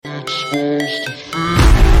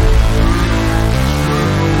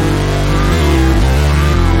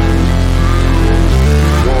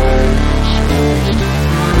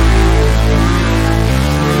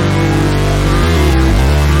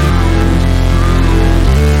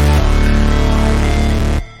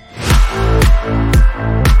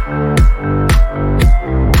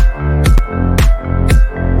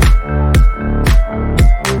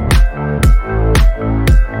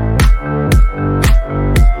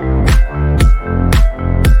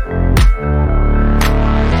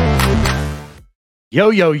Yo,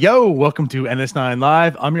 yo, yo, welcome to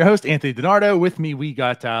NS9LIVE. I'm your host, Anthony DiNardo. With me, we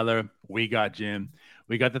got Tyler, we got Jim.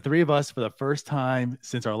 We got the three of us for the first time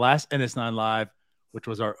since our last NS9LIVE, which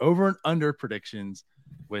was our over and under predictions,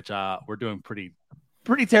 which we're doing pretty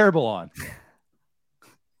terrible on.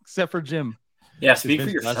 Except for Jim. Yeah, speak for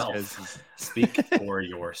yourself. Speak for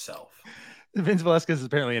yourself. Vince Velasquez is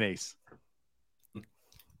apparently an ace.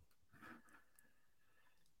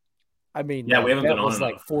 I mean, yeah, we haven't been on was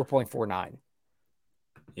like 4.49.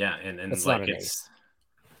 Yeah, and it's like not an it's ace.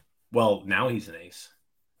 Well, now he's an ace.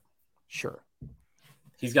 Sure.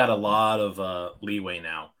 He's got a lot of leeway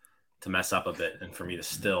now to mess up a bit and for me to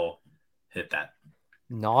still hit that.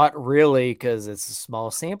 Not really, because it's a small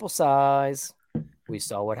sample size. We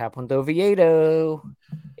saw what happened to Oviedo.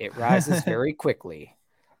 It rises very quickly.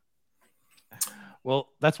 Well,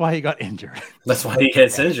 that's why he got injured. That's why he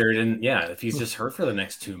gets injured. And yeah, if he's just hurt for the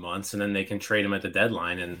next 2 months and then they can trade him at the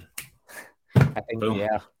deadline and I think, boom.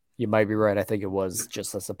 Yeah, you might be right. I think it was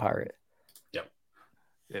just as a Pirate. Yep.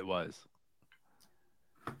 It was.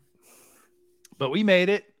 But we made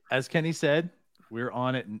it. As Kenny said, we're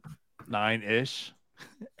on at 9-ish.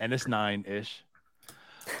 And it's 9-ish.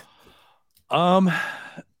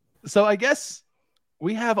 So I guess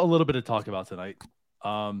we have a little bit to talk about tonight.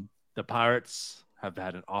 The Pirates have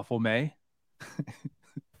had an awful May.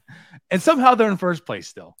 And somehow they're in first place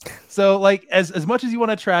still. So, like, as much as you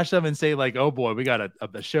want to trash them and say, like, oh, boy, we got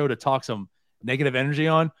a show to talk some negative energy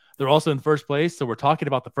on, they're also in first place. So we're talking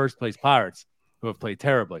about the first place Pirates who have played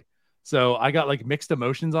terribly. So I got, like, mixed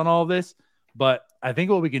emotions on all of this. But I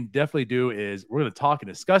think what we can definitely do is we're going to talk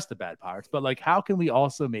and discuss the bad Pirates. But, like, how can we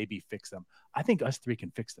also maybe fix them? I think us three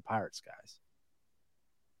can fix the Pirates, guys.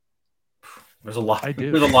 There's a lot.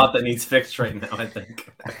 There's a lot that needs fixed right now, I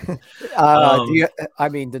think.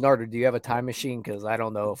 DiNardo, do you have a time machine? Because I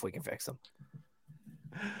don't know if we can fix them.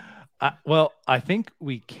 Well, I think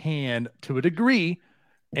we can to a degree.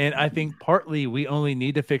 And I think partly we only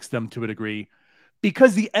need to fix them to a degree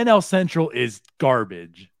because the NL Central is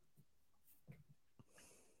garbage.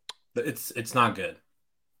 It's not good.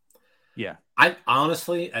 Yeah. I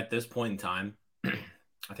honestly, at this point in time,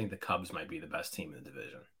 I think the Cubs might be the best team in the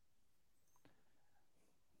division.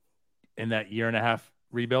 In that year and a half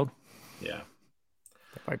rebuild? Yeah.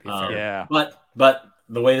 That might be fair. Yeah. But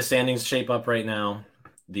the way the standings shape up right now,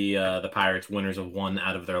 the Pirates, winners of 1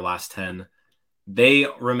 out of their last 10, they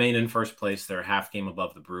remain in first place. They're a half game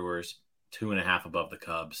above the Brewers, 2.5 above the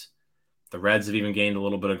Cubs. The Reds have even gained a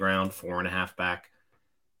little bit of ground, 4.5 back.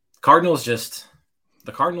 The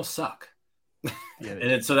Cardinals suck. Yeah,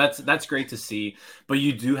 and so that's great to see. But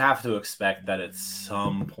you do have to expect that at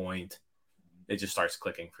some point it just starts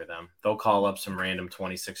clicking for them. They'll call up some random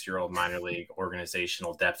 26-year-old minor league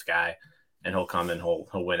organizational depth guy, and he'll come and he'll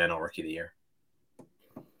win NL Rookie of the Year.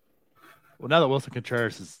 Well, now that Wilson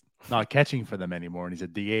Contreras is not catching for them anymore, and he's a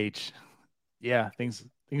DH, yeah, things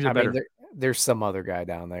are better. There's some other guy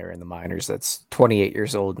down there in the minors that's 28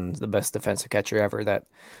 years old and the best defensive catcher ever that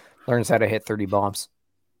learns how to hit 30 bombs.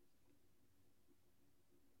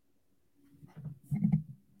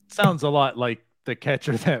 Sounds a lot like the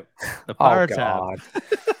catcher that the Pirates have.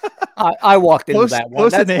 I walked into that one.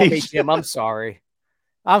 Close That's in on me, age. Jim. I'm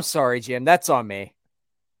sorry, Jim. That's on me.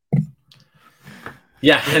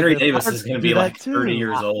 Yeah, Henry Davis is going to be like 30 too.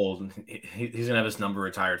 years old. He's going to have his number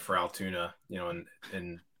retired for Altoona,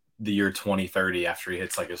 in the year 2030 after he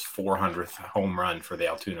hits like his 400th home run for the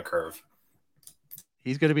Altoona Curve.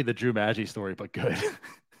 He's going to be the Drew Maggi story, but good.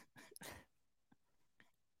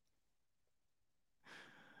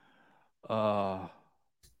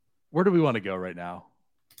 Where do we want to go right now?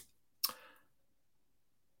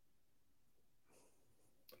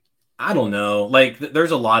 I don't know. Like,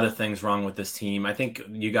 there's a lot of things wrong with this team. I think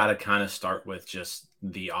you got to kind of start with just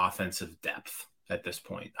the offensive depth at this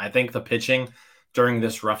point. I think the pitching during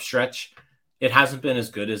this rough stretch, it hasn't been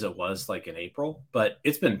as good as it was like in April, but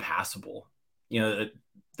it's been passable.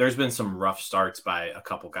 There's been some rough starts by a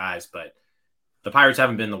couple guys, but the Pirates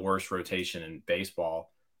haven't been the worst rotation in baseball,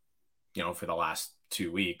 for the last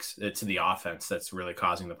 2 weeks. It's the offense that's really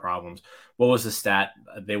causing the problems. What was the stat?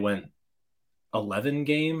 They went 11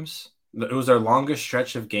 games It was their longest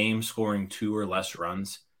stretch of games scoring 2 or less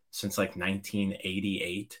runs since like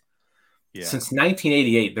 1988. Yeah. Since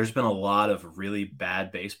 1988, there's been a lot of really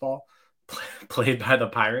bad baseball played by the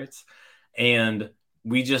Pirates, and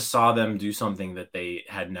we just saw them do something that they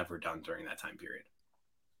had never done during that time period.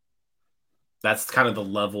 That's kind of the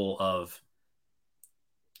level of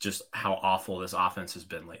just how awful this offense has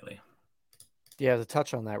been lately. Yeah, to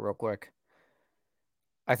touch on that real quick,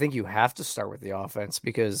 I think you have to start with the offense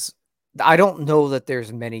because I don't know that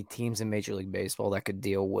there's many teams in Major League Baseball that could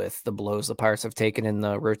deal with the blows the Pirates have taken in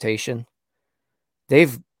the rotation.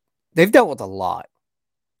 They've dealt with a lot,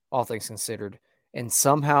 all things considered, and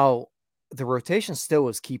somehow the rotation still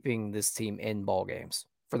is keeping this team in ball games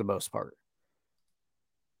for the most part.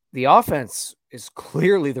 The offense is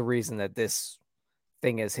clearly the reason that this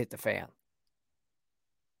thing has hit the fan.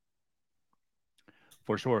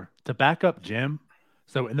 For sure. To back up Jim,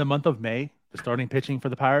 so in the month of May, the starting pitching for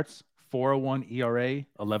the Pirates, 4.01 ERA,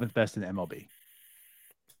 11th best in MLB.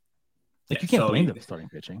 Like, you can't blame them starting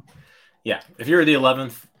pitching. Yeah, if you're the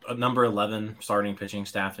 11th, number 11 starting pitching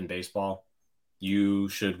staff in baseball, you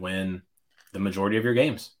should win the majority of your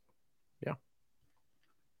games. Yeah.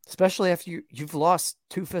 Especially after you've lost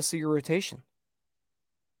 2/5 of your rotation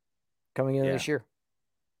coming into this year.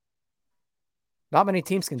 Not many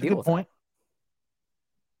teams can deal with that.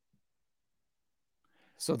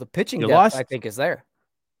 So the pitching depth, I think, is there.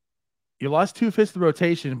 You lost 2/5 of the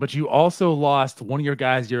rotation, but you also lost one of your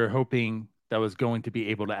guys you're hoping that was going to be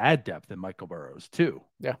able to add depth in Michael Burrows, too.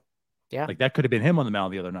 Yeah. Yeah. Like, that could have been him on the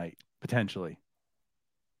mound the other night, potentially.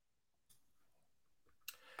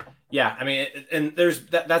 Yeah, I mean, and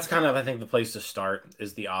that's kind of, I think, the place to start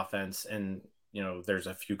is the offense. And, you know, there's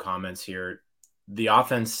a few comments here. The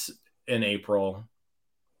offense in April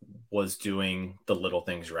was doing the little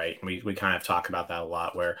things right. We kind of talk about that a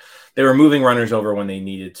lot, where they were moving runners over when they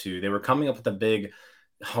needed to. They were coming up with a big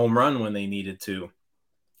home run when they needed to.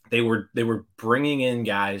 They were bringing in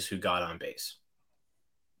guys who got on base.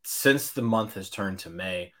 Since the month has turned to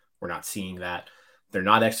May, we're not seeing that. They're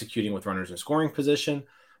not executing with runners in scoring position.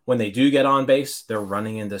 When they do get on base, they're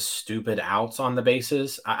running into stupid outs on the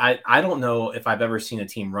bases. I don't know if I've ever seen a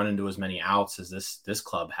team run into as many outs as this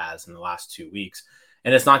club has in the last 2 weeks.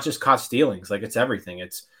 And it's not just caught stealings. Like, it's everything.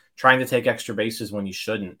 It's trying to take extra bases when you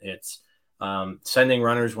shouldn't. It's sending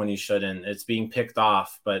runners when you shouldn't. It's being picked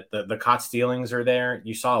off. But the caught stealings are there.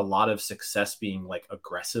 You saw a lot of success being like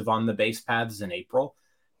aggressive on the base paths in April.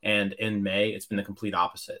 And in May, it's been the complete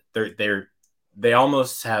opposite. They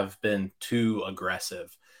almost have been too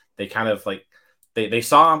aggressive. They kind of like they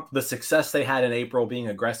saw the success they had in April being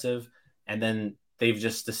aggressive, and then they've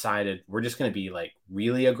just decided we're just going to be like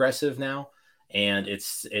really aggressive now, and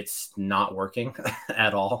it's not working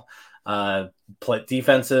at all.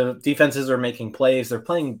 Defenses are making plays. They're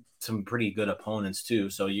playing some pretty good opponents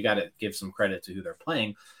too, so you got to give some credit to who they're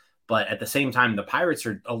playing. But at the same time, the Pirates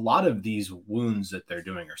a lot of these wounds that they're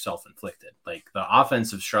doing are self-inflicted. Like, the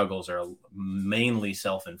offensive struggles are mainly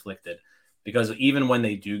self-inflicted, because even when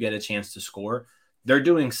they do get a chance to score, they're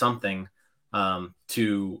doing something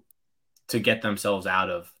to get themselves out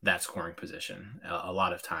of that scoring position a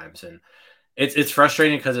lot of times. And it's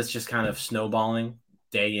frustrating because it's just kind of snowballing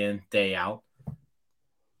day in, day out,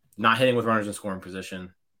 not hitting with runners in scoring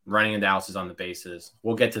position, running into outs on the bases.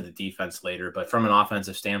 We'll get to the defense later, but from an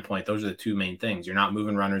offensive standpoint, those are the two main things. You're not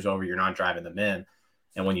moving runners over. You're not driving them in.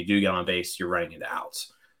 And when you do get on base, you're running into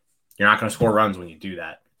outs. You're not going to score runs when you do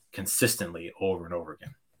that consistently over and over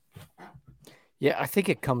again. Yeah, I think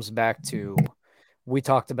it comes back to, we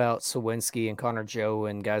talked about Sawinski and Connor Joe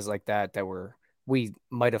and guys like that we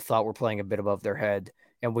might have thought were playing a bit above their head,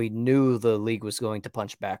 and we knew the league was going to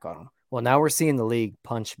punch back on them. Well, now we're seeing the league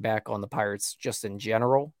punch back on the Pirates just in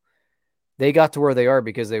general. They got to where they are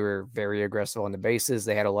because they were very aggressive on the bases.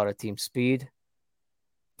 They had a lot of team speed.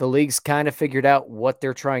 The league's kind of figured out what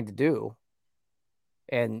they're trying to do,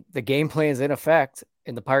 and the game plan is in effect,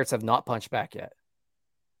 and the Pirates have not punched back yet.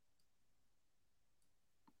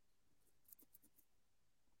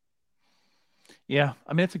 Yeah,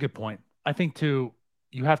 I mean, it's a good point. I think, too,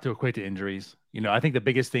 you have to equate to injuries. You know, I think the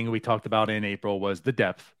biggest thing we talked about in April was the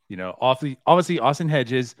depth. You know, obviously Austin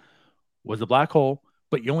Hedges was a black hole,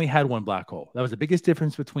 but you only had one black hole. That was the biggest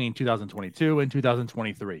difference between 2022 and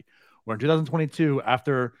 2023. Where in 2022,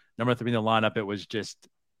 after number 3 in the lineup, it was just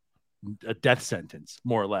a death sentence,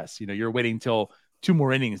 more or less. You know, you're waiting till 2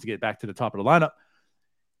 more innings to get back to the top of the lineup.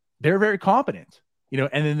 They're very competent, you know,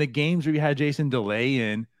 and then the games where you had Jason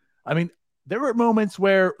Delay in, I mean, there were moments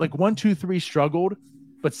where like 1, 2, 3 struggled,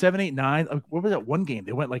 but 7, 8, 9, what was that one game?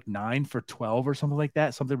 They went like 9 for 12 or something like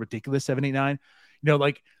that. Something ridiculous, 7, 8, 9. You know,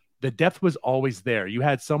 like, the depth was always there. You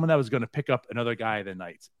had someone that was going to pick up another guy in the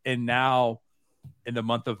night. And now in the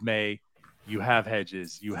month of May, you have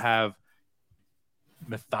Hedges, you have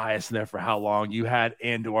Matthias there for how long? You had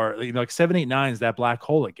Andor, like 7, 8, 9 is that black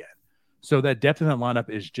hole again. So that depth in that lineup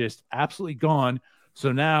is just absolutely gone.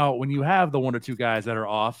 So now when you have the 1 or 2 guys that are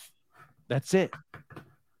off, that's it.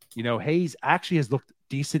 Hayes actually has looked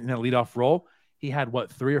decent in that leadoff role. He had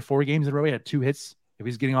 3 or 4 games in a row. He had 2 hits. If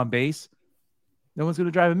he's getting on base, no one's going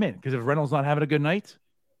to drive him in, because if Reynolds not having a good night,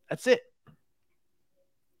 that's it.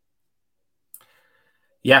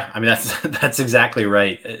 Yeah, I mean, that's exactly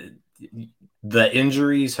right. The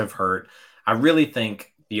injuries have hurt. I really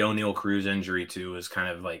think the O'Neal Cruz injury too is kind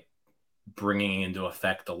of like bringing into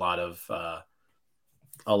effect a lot of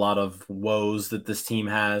woes that this team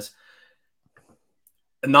has,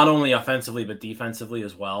 not only offensively but defensively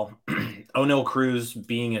as well. O'Neal Cruz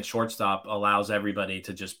being at shortstop allows everybody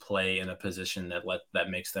to just play in a position that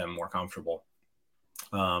makes them more comfortable,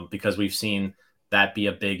 because we've seen that be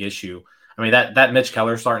a big issue. I mean, that Mitch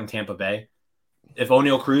Keller start in Tampa Bay, if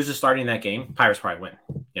O'Neal Cruz is starting that game, Pirates probably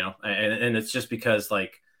win, and it's just because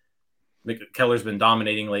like Keller's been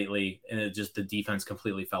dominating lately, and the defense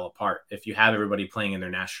completely fell apart. If you have everybody playing in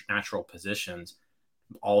their natural positions,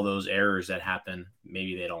 all those errors that happen,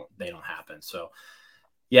 maybe they don't happen. So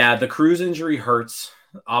yeah, the Cruz injury hurts,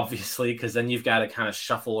 obviously, because then you've got to kind of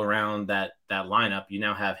shuffle around that lineup. You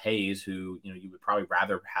now have Hayes, who you would probably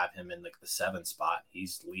rather have him in like the 7 spot.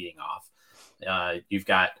 He's leading off. You've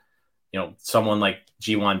got someone like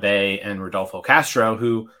G1 Bay and Rodolfo Castro,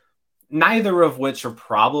 who neither of which are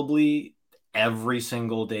probably every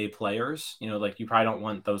single day players. Like you probably don't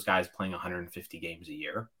want those guys playing 150 games a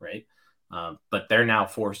year, right? But they're now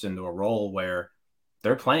forced into a role where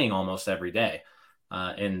they're playing almost every day.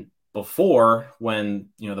 And before, when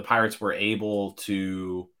the Pirates were able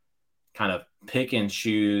to kind of pick and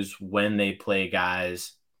choose when they play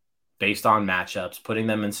guys based on matchups, putting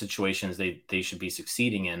them in situations they should be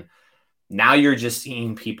succeeding in, now you're just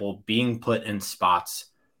seeing people being put in spots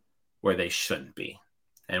where they shouldn't be.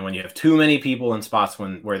 And when you have too many people in spots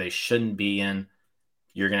where they shouldn't be in,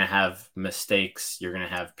 you're going to have mistakes. You're going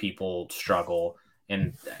to have people struggle.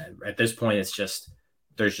 And at this point,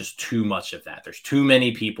 there's just too much of that. There's too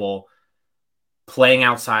many people playing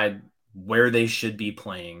outside where they should be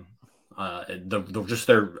playing, just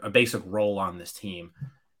their basic role on this team.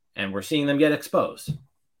 And we're seeing them get exposed.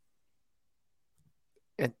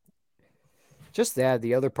 Just that,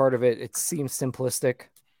 the other part of it seems simplistic.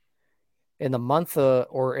 In the month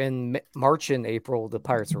or in March and April, the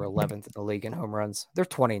Pirates are 11th in the league in home runs. They're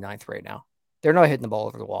 29th right now. They're not hitting the ball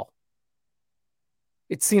over the wall.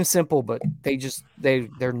 It seems simple, but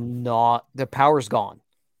they're not. The power's gone.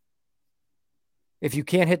 If you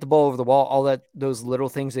can't hit the ball over the wall, those little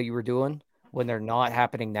things that you were doing when they're not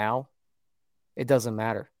happening now, it doesn't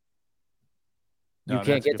matter. You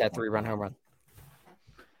can't get that 3-run home run.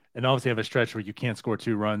 And obviously have a stretch where you can't score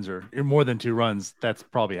 2 runs or more than 2 runs. That's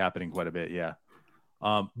probably happening quite a bit. Yeah.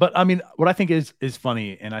 But I mean, what I think is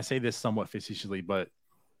funny, and I say this somewhat facetiously, but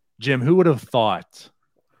Jim, who would have thought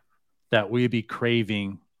that we'd be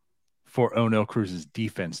craving for O'Neal Cruz's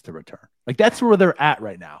defense to return? Like that's where they're at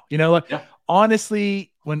right now.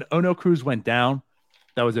 Honestly, when O'Neal Cruz went down,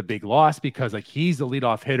 that was a big loss because like he's the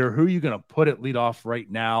leadoff hitter. Who are you going to put at leadoff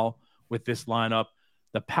right now with this lineup?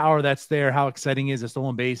 The power that's there, how exciting is the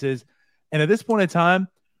stolen bases. And at this point in time,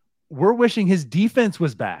 we're wishing his defense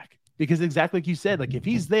was back because exactly like you said, like if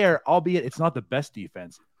he's there, albeit it's not the best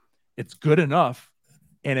defense, it's good enough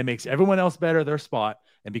and it makes everyone else better their spot.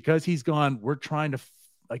 And because he's gone, we're trying to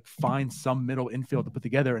find some middle infield to put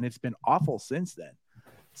together. And it's been awful since then.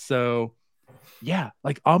 So yeah,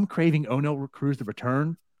 like I'm craving O'Neal Cruz to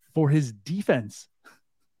return for his defense.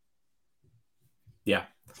 Yeah.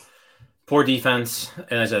 Poor defense,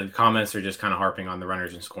 and as the comments are just kind of harping on the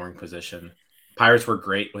runners in scoring position. Pirates were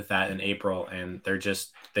great with that in April, and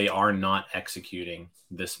they are not executing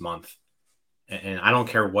this month. And I don't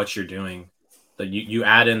care what you're doing. You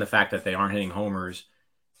add in the fact that they aren't hitting homers,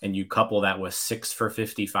 and you couple that with 6 for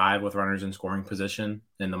 55 with runners in scoring position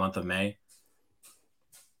in the month of May.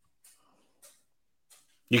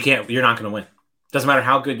 You're not going to win. Doesn't matter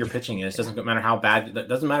how good your pitching is. Doesn't matter how bad.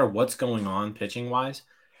 Doesn't matter what's going on pitching wise.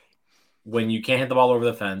 When you can't hit the ball over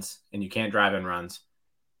the fence and you can't drive in runs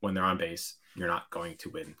when they're on base, you're not going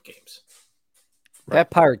to win games. Right.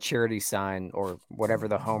 That Pirate charity sign or whatever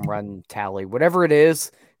the home run tally, whatever it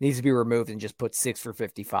is, needs to be removed and just put 6 for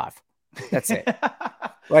 55. That's it.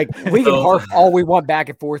 Like we can harp all we want back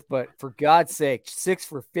and forth, but for God's sake, 6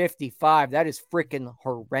 for 55. That is freaking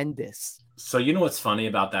horrendous. So you know what's funny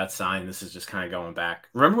about that sign? This is just kind of going back.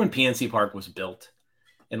 Remember when PNC Park was built?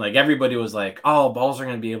 And like everybody was like, "Oh, balls are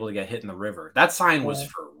going to be able to get hit in the river." That sign was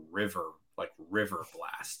for river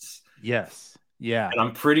blasts. Yes. Yeah. And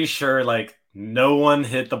I'm pretty sure like no one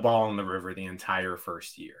hit the ball in the river the entire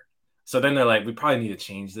first year. So then they're like, we probably need to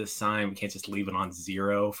change this sign. We can't just leave it on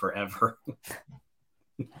 0 forever.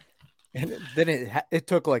 And then it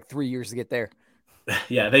took like 3 years to get there.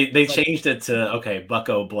 Yeah, they changed it to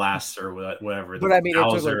Bucko Blasts or whatever. But I mean, it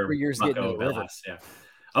took like 3 years to get into the river. Yeah.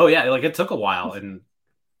 Oh yeah, like it took a while, and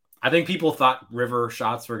I think people thought river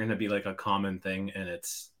shots were going to be like a common thing, and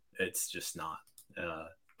it's just not.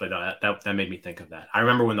 But that made me think of that. I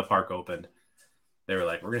remember when the park opened, they were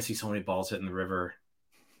like, "We're going to see so many balls hit in the river."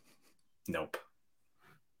 Nope.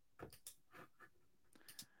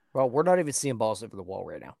 Well, we're not even seeing balls over the wall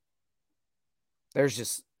right now.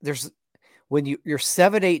 There's when your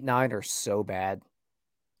 7, 8, 9 are so bad,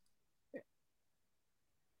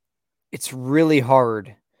 it's really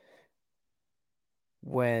hard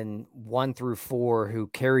when 1 through 4 who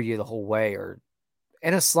carry you the whole way are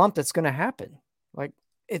in a slump. That's going to happen. Like,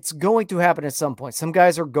 it's going to happen at some point. Some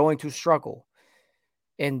guys are going to struggle.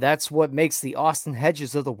 And that's what makes the Austin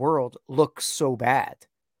Hedges of the world look so bad.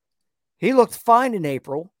 He looked fine in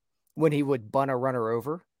April when he would bunt a runner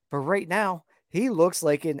over. But right now, he looks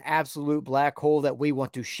like an absolute black hole that we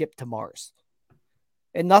want to ship to Mars.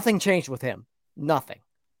 And nothing changed with him. Nothing.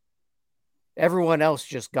 Everyone else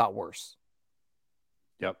just got worse.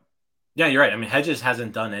 Yep. Yeah, you're right. I mean, Hedges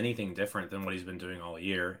hasn't done anything different than what he's been doing all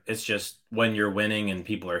year. It's just when you're winning and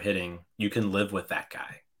people are hitting, you can live with that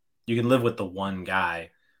guy. You can live with the one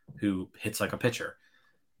guy who hits like a pitcher.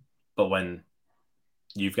 But when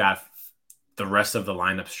you've got the rest of the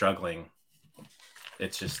lineup struggling,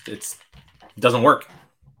 it doesn't work.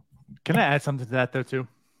 Can I add something to that though too?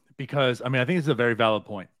 Because I mean, I think it's a very valid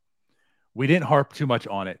point. We didn't harp too much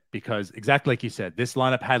on it because exactly like you said, this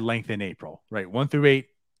lineup had length in April, right? 1 through 8,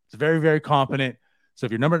 it's very, very competent. So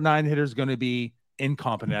if your number 9 hitter is going to be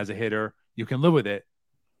incompetent as a hitter, you can live with it.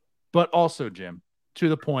 But also, Jim, to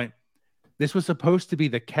the point, this was supposed to be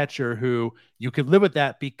the catcher who you could live with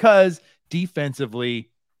that because defensively,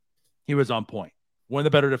 he was on point. One of the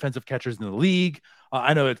better defensive catchers in the league.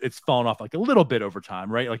 I know it's fallen off like a little bit over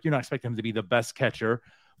time, right? Like you're not expecting him to be the best catcher,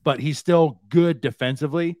 but he's still good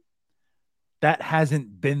defensively. That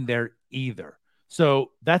hasn't been there either.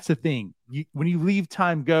 So that's the thing. When you leave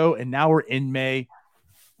time go, and now we're in May,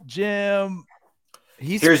 Jim.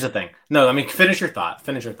 Here's the thing. No, I mean, finish your thought.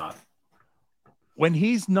 When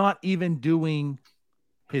he's not even doing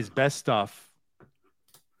his best stuff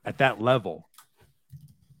at that level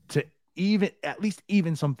to at least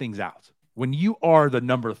even some things out, when you are the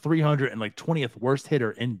number 300 and like 20th worst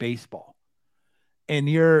hitter in baseball, and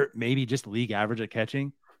you're maybe just league average at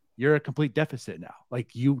catching, you're a complete deficit now.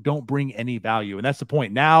 Like you don't bring any value. And that's the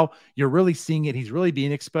point. Now you're really seeing it. He's really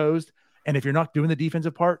being exposed. And if you're not doing the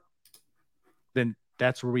defensive part, then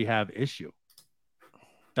that's where we have issue.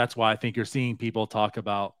 That's why I think you're seeing people talk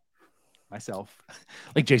about myself,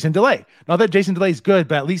 like Jason DeLay. Not that Jason DeLay is good,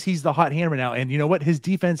 but at least he's the hot hammer now. And you know what? His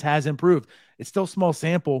defense has improved. It's still small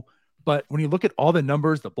sample, but when you look at all the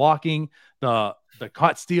numbers, the blocking, the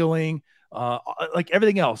caught stealing, like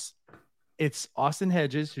everything else, it's Austin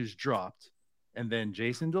Hedges who's dropped, and then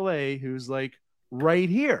Jason DeLay who's like right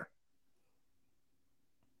here.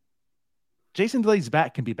 Jason DeLay's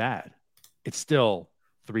bat can be bad. It's still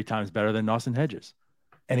 3 times better than Austin Hedges.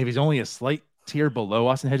 And if he's only a slight tier below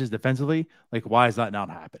Austin Hedges defensively, like why is that not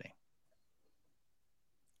happening?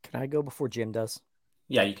 Can I go before Jim does?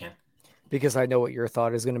 Yeah, you can. Because I know what your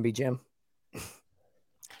thought is going to be, Jim.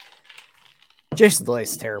 Jason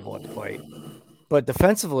DeLay's terrible at the plate. But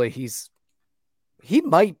defensively, he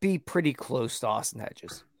might be pretty close to Austin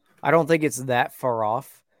Hedges. I don't think it's that far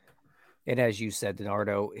off. And as you said,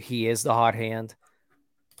 Donardo, he is the hot hand.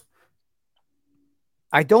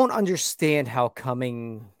 I don't understand how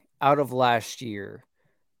coming out of last year,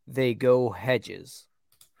 they go Hedges.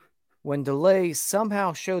 When DeLay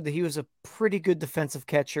somehow showed that he was a pretty good defensive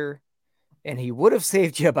catcher, and he would have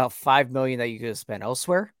saved you about $5 million that you could have spent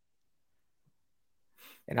elsewhere.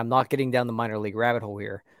 And I'm not getting down the minor league rabbit hole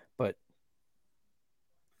here, but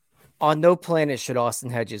on no planet should Austin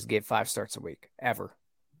Hedges get 5 starts a week, ever.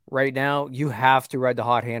 Right now, you have to ride the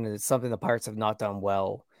hot hand, and it's something the Pirates have not done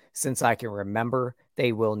well since I can remember.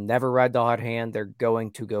 They will never ride the hot hand. They're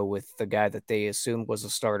going to go with the guy that they assumed was a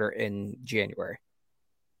starter in January.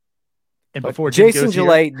 And but before Jason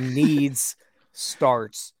DeLay needs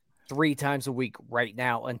starts 3 times a week right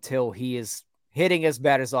now until he is hitting as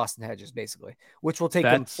bad as Austin Hedges, basically, which will take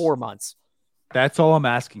him 4 months. That's all I'm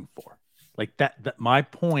asking for. Like that my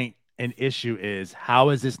point and issue is, how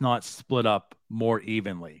is this not split up more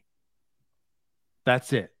evenly?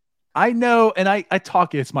 That's it. I know, and I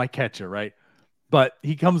talk, it's my catcher, right? But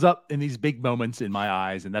he comes up in these big moments in my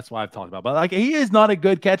eyes, and that's why I've talked about. But like, he is not a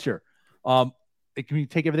good catcher. It can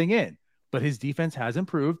take everything in, but his defense has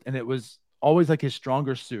improved, and it was always like his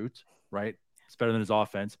stronger suit, right? It's better than his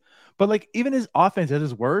offense. But like, even his offense at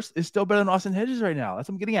his worst is still better than Austin Hedges right now. That's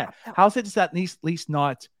what I'm getting at. How's it just at least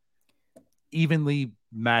not evenly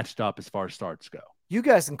matched up as far as starts go? You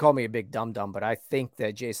guys can call me a big dum-dum, but I think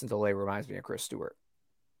that Jason DeLay reminds me of Chris Stewart.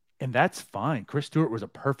 And that's fine. Chris Stewart was a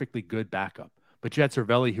perfectly good backup, but you had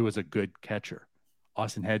Cervelli, who was a good catcher.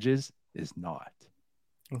 Austin Hedges is not.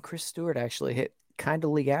 And Chris Stewart actually hit kind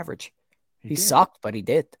of league average. He did. sucked, but he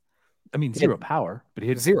did. I mean, zero power, but he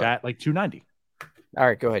hit zero bat like 290. All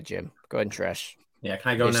right, go ahead, Jim. Go ahead and trash. Yeah,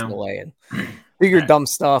 can I go Jason now? DeLay and do your dumb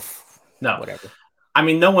stuff. No, whatever. I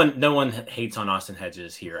mean, no one hates on Austin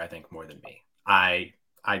Hedges here, I think, more than me. I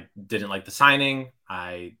didn't like the signing.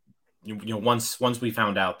 Once we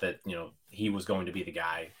found out that, he was going to be the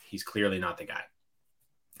guy, he's clearly not the guy.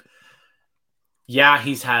 Yeah,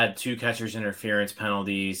 he's had 2 catcher's interference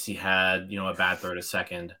penalties. He had, a bad throw to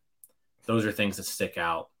second. Those are things that stick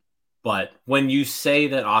out. But when you say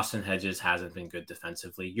that Austin Hedges hasn't been good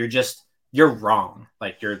defensively, you're wrong.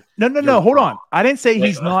 Like you're No. Hold on. I didn't say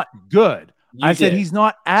he's not good. I said he's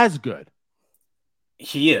not as good.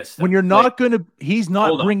 He is. When you're not he's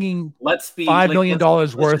not bringing $5 million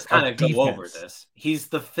worth kind of of go defense. over this. He's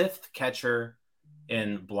the 5th catcher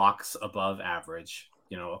in blocks above average,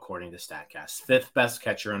 according to StatCast. 5th best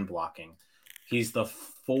catcher in blocking. He's the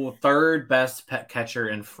 3rd best catcher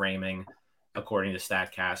in framing, according to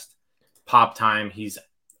StatCast. Pop time, he's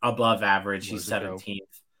above average. He's 17th.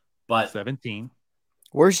 But 17.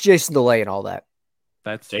 Where's Jason DeLay and all that?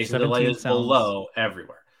 That's Jason DeLay is below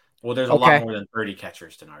everywhere. Well, there's a lot more than 30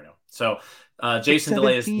 catchers, DiNardo. So Jason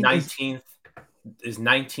DeLay is 19th, is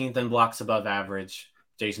 19th in blocks above average.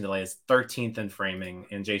 Jason DeLay is 13th in framing,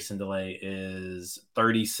 and Jason DeLay is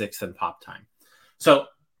 36th in pop time. So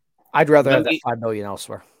I'd rather have that $5 million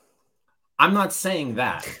elsewhere. I'm not saying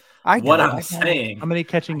that. I'm saying, how many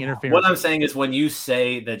catching interference? What I'm saying is, when you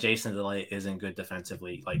say that Jason DeLay isn't good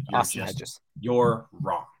defensively, like you're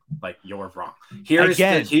wrong. Like you're wrong.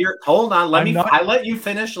 Hold on. I let you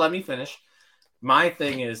finish. Let me finish. My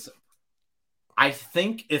thing is, I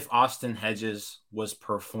think if Austin Hedges was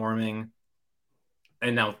performing,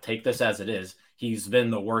 and now take this as it is, he's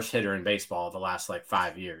been the worst hitter in baseball the last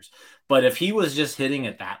 5 years. But if he was just hitting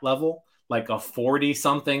at that level, like a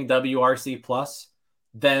 40-something WRC plus,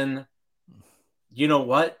 then you know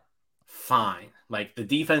what? Fine. Like the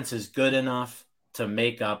defense is good enough to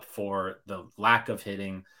make up for the lack of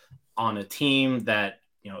hitting on a team that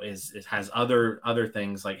has other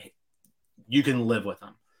things. Like you can live with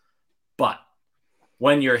them. But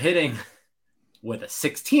when you're hitting with a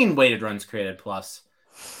 16 weighted runs created plus,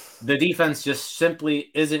 the defense just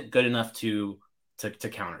simply isn't good enough to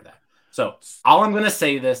counter that. So all I'm going to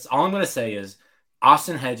say is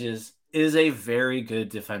Austin Hedges is a very good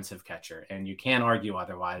defensive catcher, and you can't argue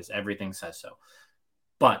otherwise. Everything says so.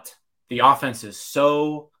 But the offense is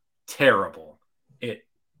so terrible, it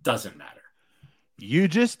doesn't matter. You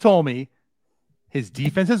just told me his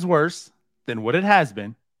defense is worse than what it has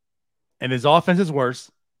been, and his offense is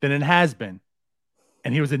worse than it has been.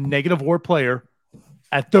 And he was a negative WAR player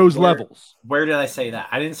at those levels. Where did I say that?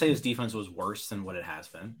 I didn't say his defense was worse than what it has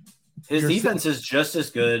been. His defense is just as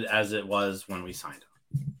good as it was when we signed him.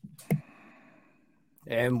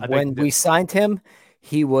 And when we signed him,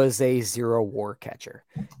 he was a 0 WAR catcher.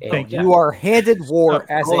 And you are handed WAR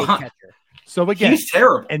as a catcher. So again, he's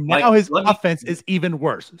terrible. And now his offense is even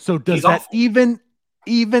worse. So does that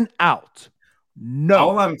even out? No.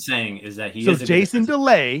 All I'm saying is that Jason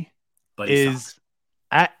DeLay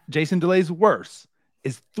Jason DeLay's worse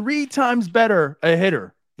is 3 times better a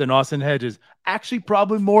hitter than Austin Hedges. Actually,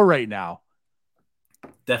 probably more right now.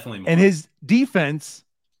 Definitely more. And his defense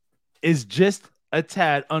is just a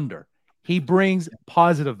tad under. He brings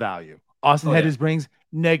positive value. Austin Hedges brings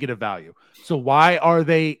negative value. So why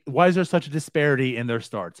is there such a disparity in their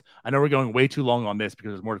starts? I know we're going way too long on this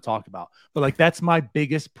because there's more to talk about, but that's my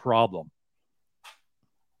biggest problem.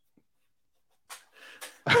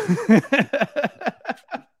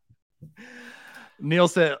 Neil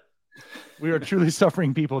said, we are truly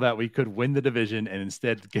suffering people that we could win the division and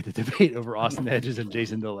instead get the debate over Austin Hedges and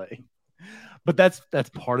Jason DeLay. But that's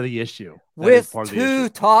part of the issue. With 2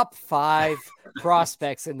 top 5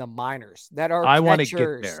 prospects in the minors that are I want to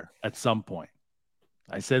get there at some point.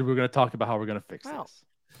 I said we're going to talk about how we're going to fix this.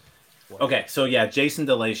 Okay, so Jason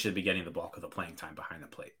DeLay should be getting the bulk of the playing time behind the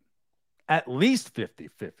plate. At least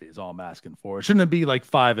 50-50 is all I'm asking for. It shouldn't be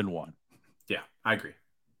 5-1. Yeah, I agree.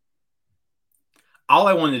 all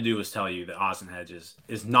I wanted to do was tell you that Austin Hedges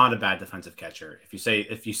is not a bad defensive catcher.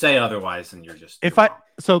 If you say otherwise, then you're wrong.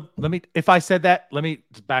 If I said that, let me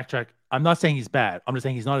backtrack. I'm not saying he's bad. I'm just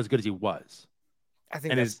saying he's not as good as he was. I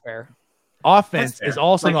think that's fair. Offense is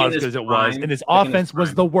also like not as good as it was, and his offense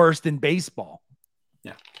was the worst in baseball.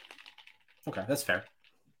 Yeah. Okay, that's fair.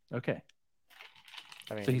 Okay.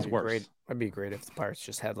 I mean, so he's worse. Great. It'd be great if the Pirates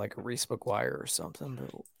just had like a Reese McGuire or something.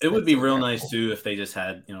 It would be real nice too if they just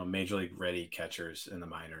had, major league ready catchers in the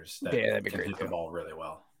minors that that'd be can great hit the ball really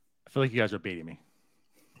well. I feel like you guys are beating me.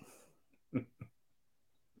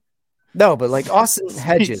 No, but like Austin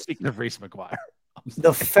Hedges. Speaking of Reese McGuire,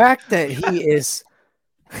 the fact that he is,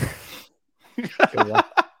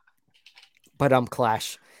 but I'm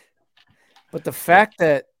Clash. But the fact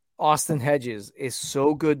that Austin Hedges is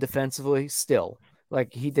so good defensively still,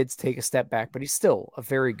 like he did take a step back, but he's still a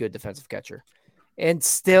very good defensive catcher and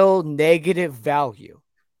still negative value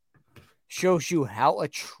shows you how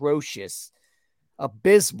atrocious,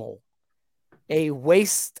 abysmal, a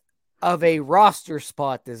waste of a roster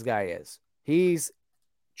spot this guy is. He's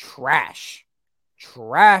trash.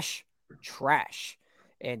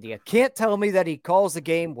 And you can't tell me that he calls the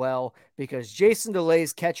game well because Jason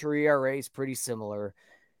DeLay's catcher ERA is pretty similar.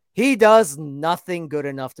 He does nothing good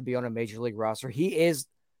enough to be on a major league roster. He is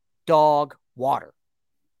dog water.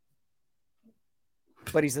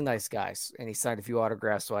 But he's a nice guy, and he signed a few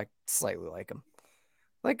autographs, so I slightly like him.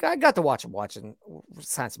 Like, I got to watch him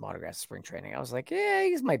sign some autographs in spring training. I was like, yeah,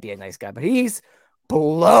 he might be a nice guy, but he's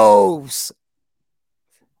blows.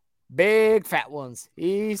 Big fat ones.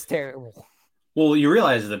 He's terrible. Well, you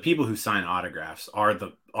realize the people who sign autographs are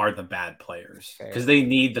the bad players because they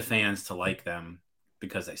need the fans to like them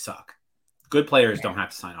because they suck. Good players don't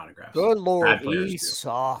have to sign autographs. Good Lord, he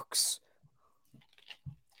sucks.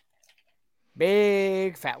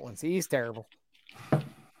 Big fat ones. He's terrible. Can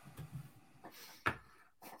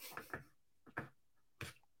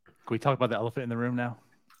we talk about the elephant in the room now?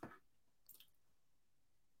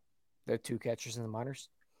 The two catchers in the minors?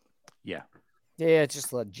 Yeah. Yeah,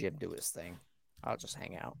 just let Jim do his thing. I'll just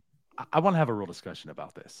hang out. I want to have a real discussion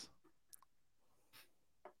about this.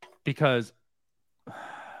 Because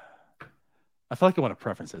I feel like I want to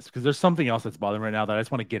preference this because there's something else that's bothering me right now that I just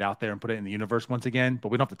want to get out there and put it in the universe once again, but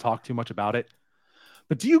we don't have to talk too much about it.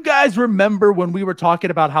 But do you guys remember when we were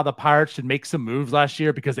talking about how the Pirates should make some moves last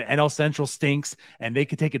year because the NL Central stinks and they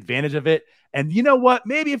could take advantage of it? And you know what?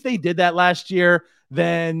 Maybe if they did that last year,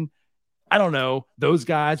 then I don't know, those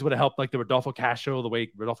guys would have helped, like the Rodolfo Castro, the way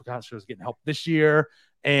Rodolfo Castro is getting help this year,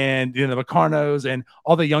 and the Vacarnos and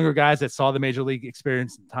all the younger guys that saw the major league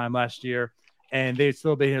experience and time last year, and they'd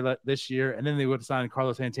still be here this year, and then they would have signed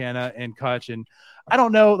Carlos Santana and Kutch, and I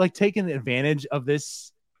don't know, like taking advantage of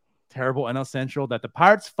this terrible NL Central, that the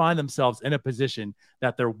Pirates find themselves in a position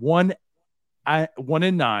that they're 1-9,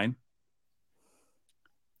 and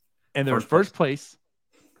they're in first place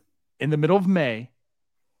in the middle of May.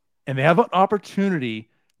 And they have an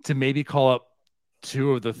opportunity to maybe call up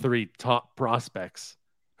two of the three top prospects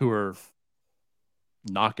who are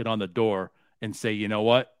knocking on the door and say, you know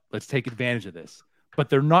what, let's take advantage of this. But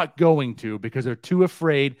they're not going to because they're too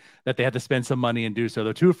afraid that they have to spend some money and do so.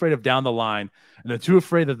 They're too afraid of down the line, and they're too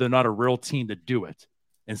afraid that they're not a real team to do it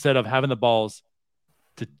instead of having the balls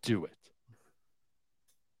to do it.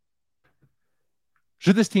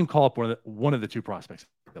 Should this team call up one of the two prospects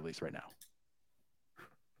at least right now?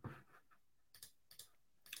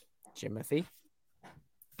 Jimothy?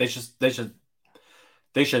 They should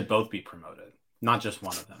both be promoted, not just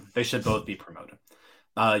one of them. They should both be promoted.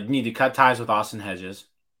 You need to cut ties with Austin Hedges.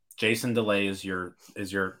 Jason DeLay is your,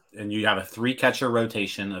 and you have a 3-catcher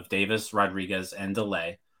rotation of Davis, Rodriguez, and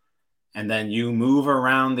DeLay. And then you move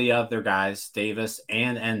around the other guys, Davis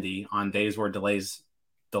and Endy, on days where DeLay's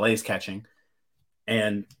catching.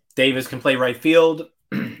 And Davis can play right field.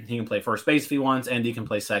 He can play first base if he wants. Endy can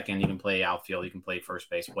play second. He can play outfield. He can play first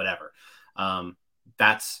base, whatever.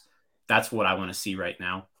 That's what I want to see right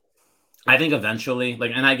now. I think eventually,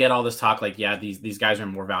 and I get all this talk, these guys are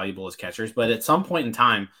more valuable as catchers, but at some point in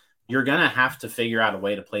time, you're going to have to figure out a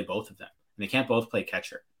way to play both of them. And they can't both play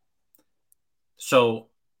catcher. So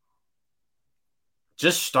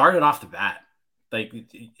just start it off the bat.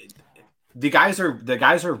 The guys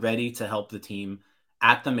are ready to help the team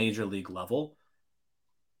at the major league level.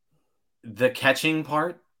 The catching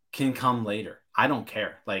part can come later. I don't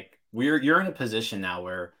care. You're in a position now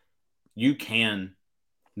where you can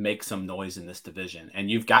make some noise in this division,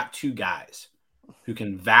 and you've got two guys who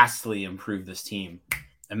can vastly improve this team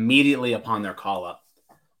immediately upon their call up.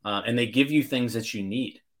 And they give you things that you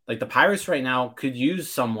need. Like the Pirates right now could use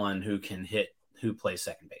someone who can hit, who plays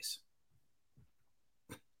second base.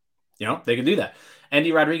 They could do that.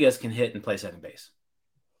 Andy Rodriguez can hit and play second base.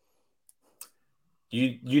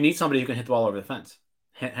 You need somebody who can hit the ball over the fence.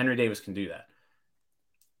 Henry Davis can do that.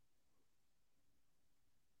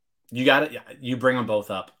 You bring them both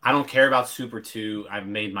up. I don't care about Super 2. I've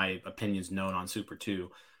made my opinions known on Super 2.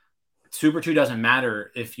 Super 2 doesn't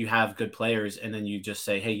matter if you have good players and then you just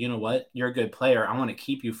say, hey, you know what? You're a good player. I want to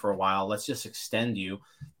keep you for a while. Let's just extend you.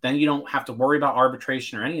 Then you don't have to worry about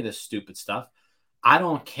arbitration or any of this stupid stuff. I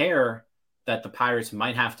don't care that the Pirates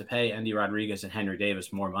might have to pay Andy Rodriguez and Henry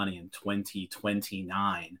Davis more money in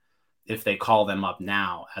 2029 if they call them up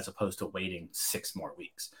now as opposed to waiting 6 more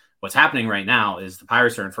weeks. What's happening right now is the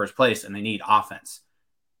Pirates are in first place and they need offense.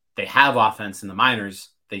 They have offense in the minors.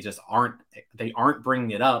 They just aren't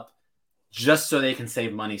bringing it up just so they can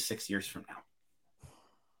save money 6 years from now.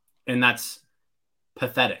 And that's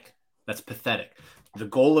pathetic. That's pathetic. The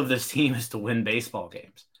goal of this team is to win baseball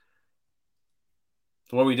games.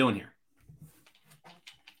 So what are we doing here?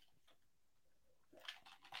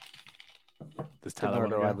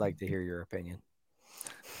 Bernardo, I'd like to hear your opinion.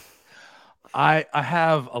 I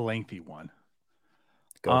have a lengthy one.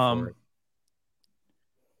 Go for it.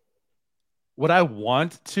 What I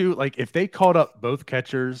want to, like, if they called up both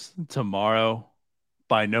catchers tomorrow,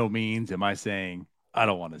 by no means am I saying I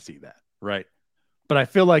don't want to see that, right? But I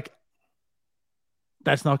feel like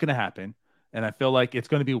that's not going to happen, and I feel like it's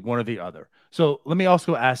going to be one or the other. So let me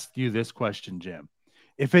also ask you this question, Jim.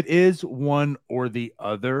 If it is one or the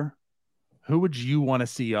other, who would you want to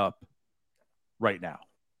see up right now?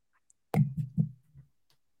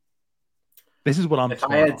 This is what I'm. If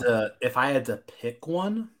I had to pick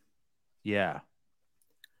one, yeah,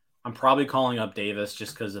 I'm probably calling up Davis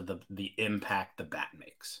just because of the impact the bat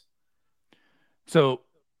makes. So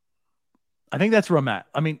I think that's where I'm at.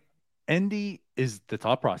 I mean, Endy is the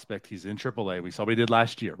top prospect. He's in AAA. We saw what he did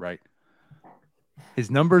last year, right?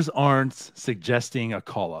 His numbers aren't suggesting a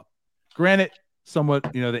call up. Granted,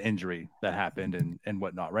 somewhat, the injury that happened and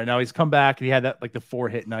whatnot. Right now, he's come back. He had that, like, the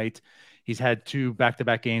 4-hit night. He's had 2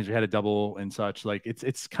 back-to-back games. We had a double and such. Like,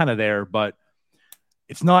 it's kind of there, but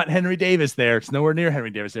it's not Henry Davis there. It's nowhere near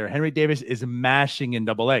Henry Davis there. Henry Davis is mashing in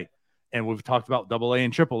AA. And we've talked about AA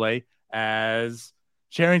and AAA, as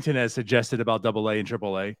Sherrington has suggested about AA and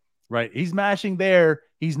AAA, right? He's mashing there.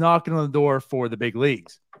 He's knocking on the door for the big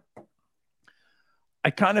leagues.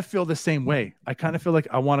 I kind of feel the same way. I kind of feel like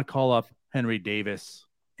I want to call up Henry Davis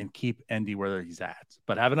and keep Endy where he's at,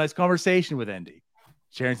 but have a nice conversation with Endy.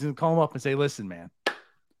 Sherrington call him up and say, listen, man,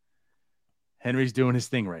 Henry's doing his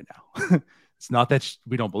thing right now. It's not that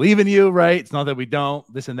we don't believe in you, right? It's not that we don't,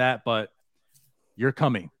 this and that, but you're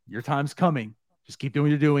coming. Your time's coming. Just keep doing what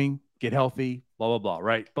you're doing. Get healthy, blah, blah, blah,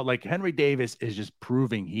 right? But, like, Henry Davis is just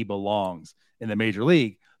proving he belongs in the major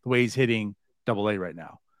league the way he's hitting AA right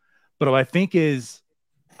now. But what I think is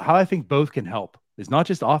how I think both can help is not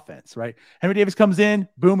just offense, right? Henry Davis comes in,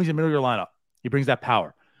 boom, he's in the middle of your lineup. He brings that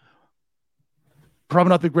power. Probably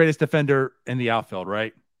not the greatest defender in the outfield,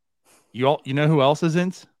 right? You know who else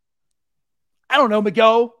isn't? I don't know,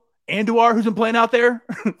 Miguel Andujar, who's been playing out there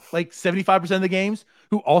like 75% of the games,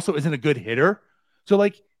 who also isn't a good hitter. So,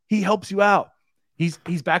 like, he helps you out. He's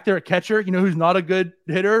back there at catcher, who's not a good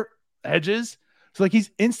hitter, Hedges. So, like,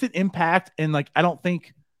 he's instant impact, and, like, I don't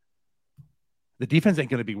think the defense ain't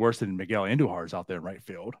going to be worse than Miguel Andujar's out there in right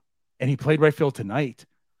field. And he played right field tonight.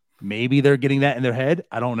 Maybe they're getting that in their head.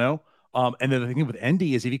 I don't know. And then the thing with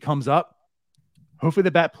Endy is if he comes up, hopefully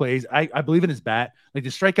the bat plays. I believe in his bat. Like, the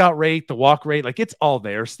strikeout rate, the walk rate, like, it's all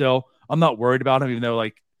there still. I'm not worried about him, even though,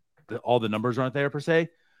 like, all the numbers aren't there per se.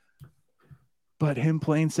 But him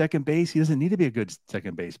playing second base, he doesn't need to be a good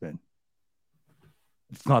second baseman.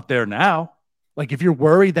 It's not there now. Like, if you're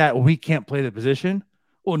worried that we can't play the position,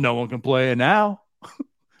 well, no one can play it now.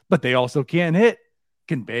 But they also can't hit.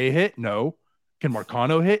 Can Bay hit? No. Can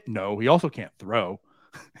Marcano hit? No. He also can't throw.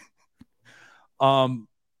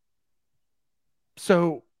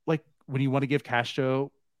 So, like, when you want to give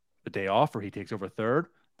Castro a day off or he takes over third,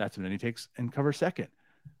 that's when he takes and covers second,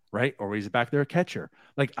 right? Or he's back there a catcher.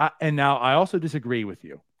 Like, and now I also disagree with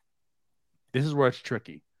you. This is where it's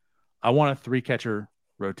tricky. I want a 3-catcher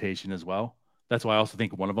rotation as well. That's why I also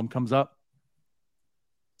think one of them comes up.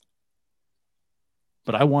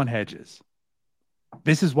 But I want Hedges.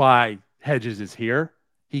 This is why Hedges is here.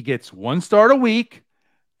 He gets 1 start a week.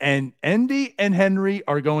 And Endy and Henry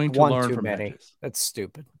are going to learn from Hedges. That's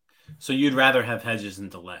stupid. So you'd rather have Hedges and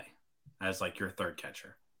Delay as, like, your third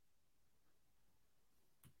catcher?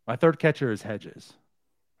 My third catcher is Hedges.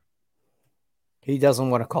 He doesn't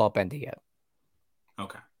want to call up Endy yet.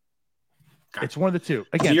 Okay. Gotcha. It's one of the two.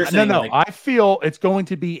 Again, so no. Like, I feel it's going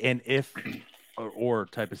to be an if or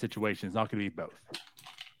type of situation. It's not going to be both.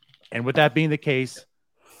 And with that being the case,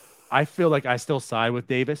 I feel like I still side with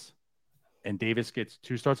Davis, and Davis gets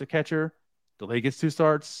 2 starts at catcher. DeLay gets 2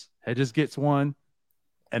 starts. Hedges gets 1.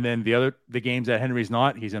 And then the games that Henry's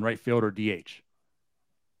not, he's in right field or DH.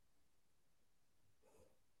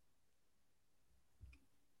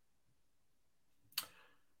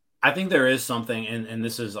 I think there is something, and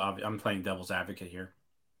this is, I'm playing devil's advocate here.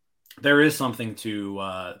 There is something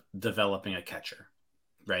to developing a catcher,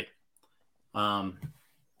 right?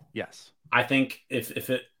 Yes. I think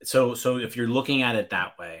if you're looking at it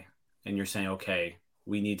that way and you're saying, okay,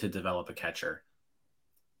 we need to develop a catcher,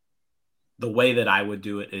 the way that I would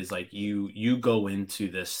do it is like you go into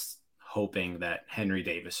this hoping that Henry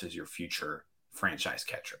Davis is your future franchise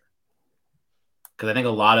catcher. Because I think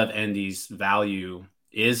a lot of Endy's value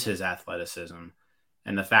is his athleticism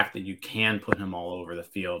and the fact that you can put him all over the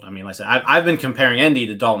field. I mean, like I said, I've been comparing Endy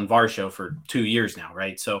to Dalton Varsho for 2 years now,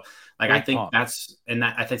 right? So like I think I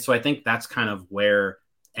think that's kind of where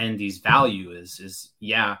Endy's value is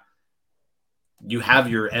yeah, you have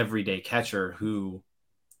your everyday catcher who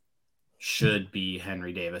should be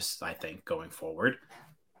Henry Davis, I think, going forward.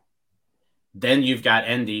 Then you've got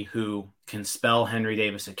Endy who can spell Henry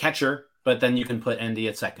Davis a catcher, but then you can put Endy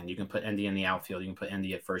at second. You can put Endy in the outfield. You can put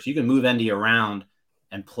Endy at first. You can move Endy around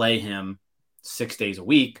and play him 6 days a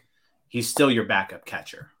week. He's still your backup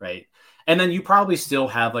catcher, right? And then you probably still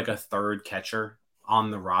have like a third catcher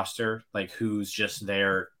on the roster, like who's just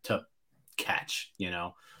there to catch, you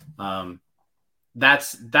know?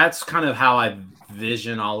 That's kind of how I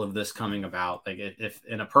vision all of this coming about. Like if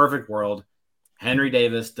in a perfect world, Henry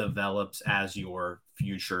Davis develops as your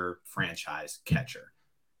future franchise catcher,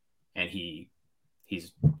 and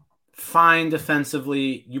he's fine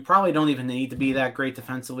defensively. You probably don't even need to be that great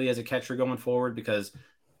defensively as a catcher going forward because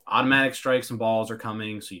automatic strikes and balls are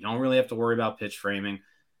coming, so you don't really have to worry about pitch framing.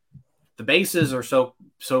 The bases are so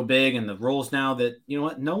big, and the rules now that, you know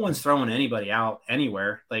what, no one's throwing anybody out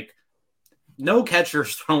anywhere. Like, no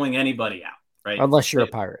catcher's throwing anybody out, right? Unless you're a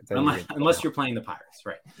Pirate. Unless you're playing the Pirates,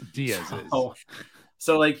 right? Diaz is.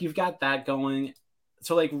 So, like, you've got that going.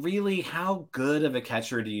 So, like, really, how good of a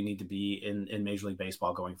catcher do you need to be in Major League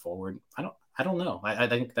Baseball going forward? I don't know. I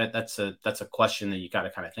think that's a question that you got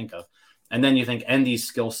to kind of think of. And then you think Endy's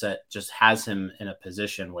skill set just has him in a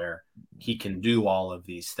position where he can do all of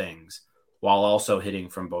these things while also hitting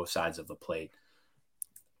from both sides of the plate.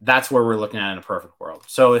 That's where we're looking at in a perfect world.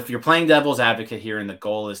 So if you're playing devil's advocate here and the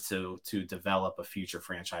goal is to develop a future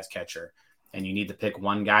franchise catcher, and you need to pick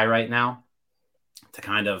one guy right now to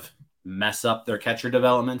kind of mess up their catcher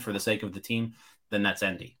development for the sake of the team, then that's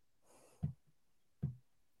Endy.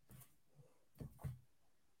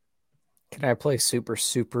 Can I play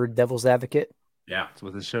super devil's advocate? Yeah. That's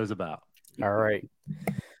what this show's about. All right.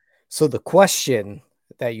 So the question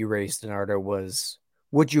that you raised, Leonardo, was,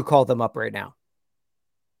 would you call them up right now?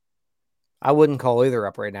 I wouldn't call either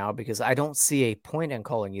up right now because I don't see a point in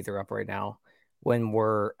calling either up right now when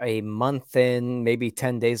we're a month in, maybe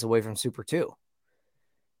 10 days away from Super 2.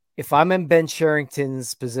 If I'm in Ben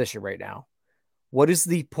Cherington's position right now, what is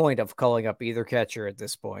the point of calling up either catcher at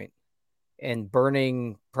this point and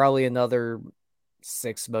burning probably another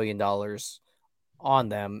 $6 million on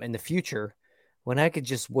them in the future when I could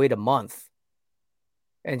just wait a month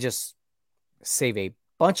and just save a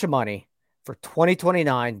bunch of money for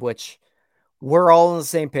 2029, which we're all on the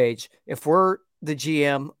same page. If we're the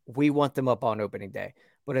GM, we want them up on opening day.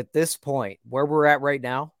 But at this point, where we're at right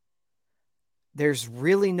now, there's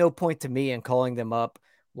really no point to me in calling them up,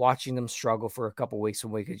 watching them struggle for a couple weeks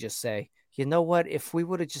when we could just say, you know what, if we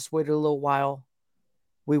would have just waited a little while,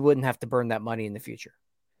 we wouldn't have to burn that money in the future.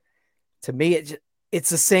 To me, it's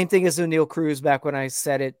the same thing as O'Neal Cruz back when I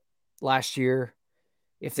said it last year.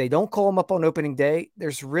 If they don't call him up on opening day,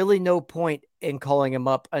 there's really no point in calling him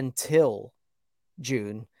up until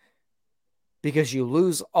June because you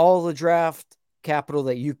lose all the draft capital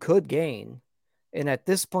that you could gain. And at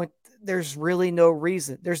this point, there's really no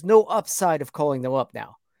reason. There's no upside of calling them up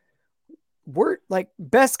now. We're like,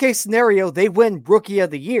 best case scenario, they win Rookie of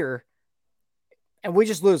the Year and we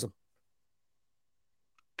just lose them.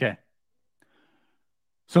 Okay.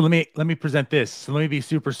 So let me present this. So let me be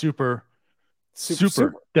super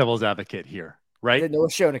devil's advocate here, right? I didn't know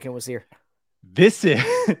Shonikin was here. This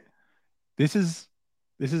is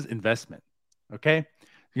investment. Okay.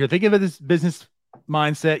 You're thinking of this business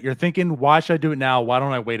mindset. You're thinking, why should I do it now? Why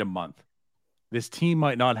don't I wait a month? This team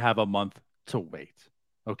might not have a month to wait.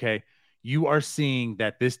 Okay. You are seeing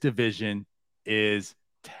that this division is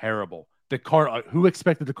terrible. Who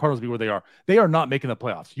expected the Cardinals to be where they are? They are not making the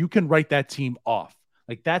playoffs. You can write that team off.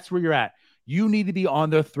 Like, that's where you're at. You need to be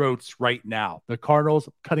on their throats right now. The Cardinals,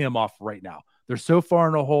 cutting them off right now. They're so far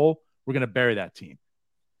in a hole. We're going to bury that team.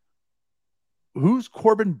 Who's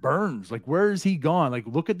Corbin Burns? Like, where is he gone? Like,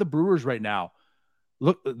 look at the Brewers right now.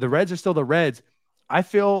 Look, the Reds are still the Reds. I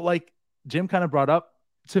feel like Jim kind of brought up,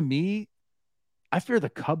 to me, I fear the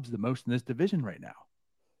Cubs the most in this division right now.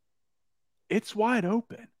 It's wide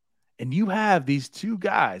open. And you have these two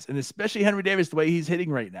guys, and especially Henry Davis, the way he's hitting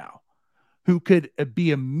right now, who could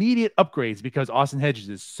be immediate upgrades because Austin Hedges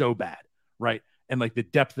is so bad, right? And like the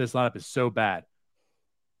depth of this lineup is so bad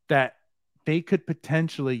that they could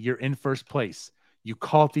potentially, you're in first place. You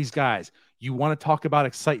call up these guys. You want to talk about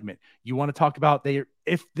excitement. You want to talk about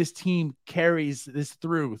if this team carries this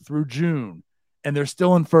through June and they're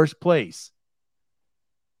still in first place.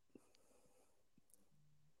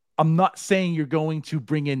 I'm not saying you're going to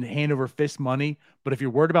bring in hand over fist money, but if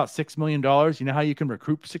you're worried about $6 million, you know how you can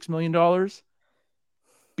recruit $6 million?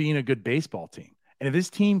 Being a good baseball team. And if this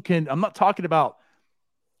team can, I'm not talking about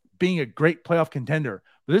being a great playoff contender,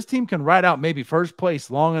 but this team can ride out maybe first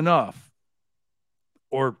place long enough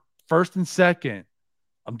or first and second.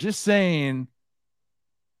 I'm just saying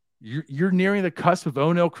you're nearing the cusp of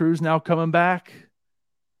O'Neal Cruz now coming back.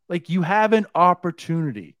 Like, you have an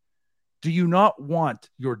opportunity. Do you not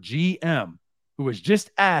want your GM, who was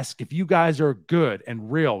just asked if you guys are good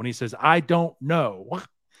and real, when he says, I don't know,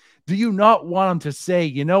 do you not want him to say,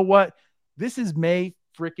 you know what? This is May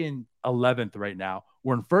freaking 11th right now.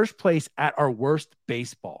 We're in first place at our worst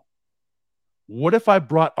baseball. What if I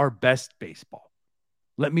brought our best baseball?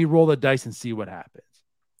 Let me roll the dice and see what happens.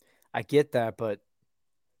 I get that, but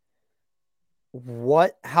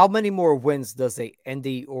how many more wins does a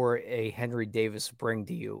Endy or a Henry Davis bring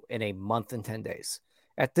to you in a month and 10 days?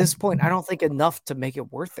 At this point, I don't think enough to make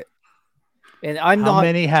it worth it. And how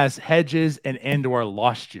many has Hedges and Andor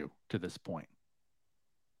lost you to this point?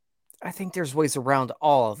 I think there's ways around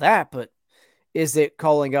all of that, but is it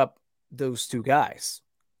calling up those two guys?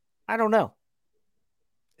 I don't know.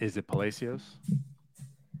 Is it Palacios?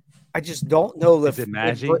 I just don't know if it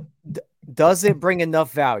Maggi? Does it bring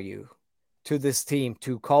enough value to this team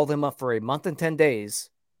to call them up for a month and 10 days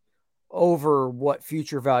over what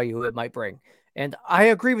future value it might bring. And I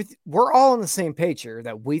agree with, we're all on the same page here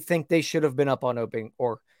that we think they should have been up on opening,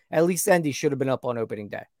 or at least Endy should have been up on opening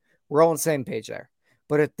day. We're all on the same page there.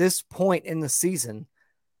 But at this point in the season,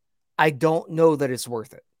 I don't know that it's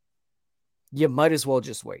worth it. You might as well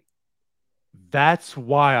just wait. That's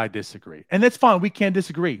why I disagree. And that's fine. We can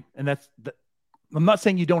disagree. And I'm not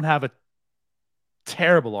saying you don't have a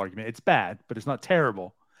terrible argument. It's bad, but it's not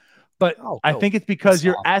terrible. But I think it's because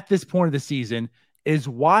you're at this point of the season is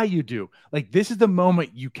why you do. Like, this is the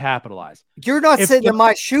moment you capitalize. You're not sitting in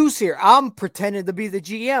my shoes here. I'm pretending to be the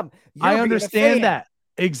GM. I understand that.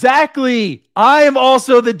 Exactly. I am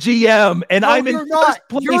also the GM, and I'm in first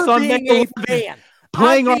place on May 11th,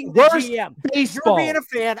 playing on worst GM. Baseball. You're being a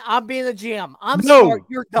fan. I'm being the GM. I'm smart.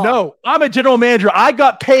 You're dumb. No, I'm a general manager. I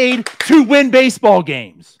got paid to win baseball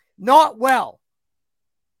games. Not well.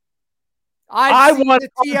 I want a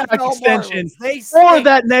contract extension for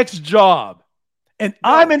that next job. And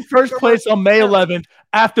I'm in first place on May 11th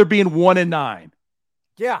after being 1-9.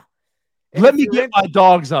 Yeah. Let me get my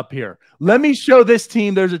dogs up here. Let me show this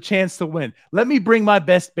team there's a chance to win. Let me bring my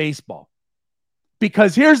best baseball.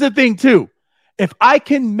 Because here's the thing, too. If I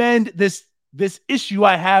can mend this issue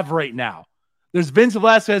I have right now, there's Vince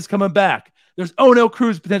Velasquez coming back. There's O'Neal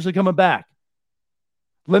Cruz potentially coming back.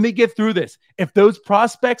 Let me get through this. If those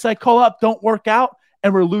prospects I call up don't work out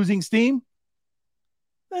and we're losing steam,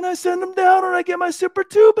 then I send them down and I get my Super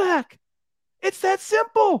 2 back. It's that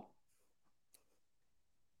simple.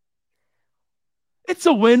 It's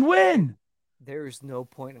a win-win. There's no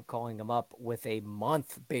point in calling them up with a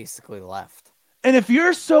month basically left. And if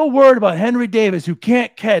you're so worried about Henry Davis, who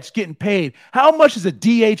can't catch, getting paid, how much is a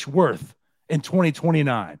DH worth in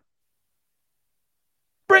 2029?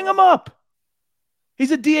 Bring him up.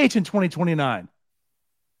 He's a DH in 2029.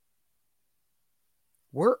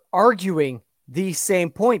 We're arguing the same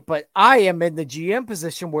point, but I am in the GM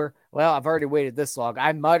position where, well, I've already waited this long.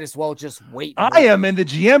 I might as well just wait. I am in the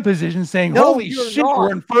GM position saying, holy shit,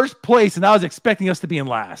 we're in first place, and I was expecting us to be in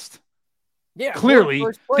last. Yeah, clearly,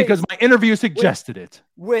 because my interview suggested it.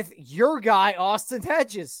 With your guy, Austin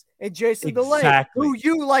Hedges, and Jason DeLay, who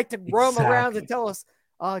you like to roam around and tell us,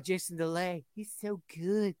 oh, Jason DeLay, he's so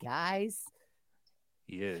good, guys.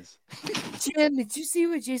 He is. Jim, did you see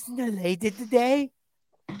what Jason DeLay did today?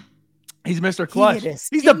 He's Mr. Clutch.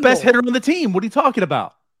 He's the best hitter on the team. What are you talking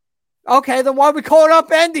about? Okay, then why are we calling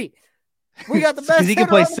up Endy? We got the best hitter. He can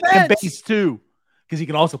play second base too. Because he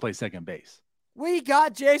can also play second base. We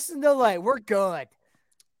got Jason DeLay. We're good.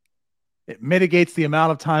 It mitigates the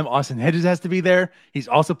amount of time Austin Hedges has to be there. He's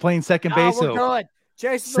also playing second base. We're good.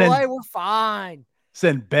 Jason Delay, we're fine.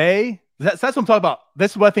 Send Bay. That's what I'm talking about.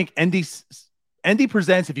 This is what I think Endy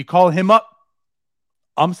presents. If you call him up,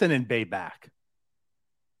 I'm sending Bay back.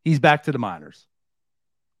 He's back to the minors.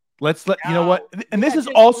 You know what? And this is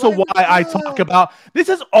also why I talk about, this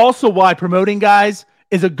is also why promoting guys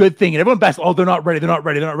is a good thing. And everyone backs, they're not ready. They're not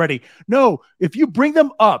ready. They're not ready. No, if you bring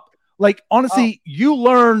them up, like, honestly, you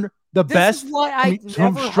learn the best. This is why I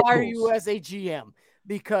never hire you as a GM,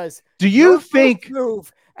 because do you think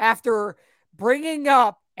move after bringing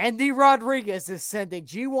up Andy Rodriguez is sending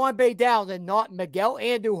G1 Bay down and not Miguel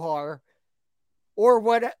Andujar or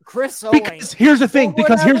what Chris Owings? Because here's the thing.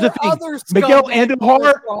 Miguel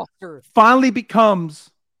Andujar finally becomes.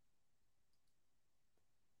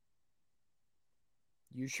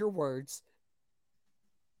 Use your words.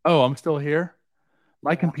 Oh, I'm still here.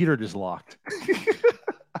 My computer just locked.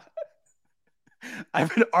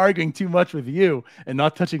 I've been arguing too much with you and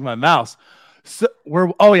not touching my mouse. So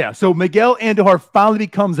Miguel Andujar finally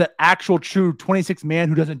becomes an actual true 26 man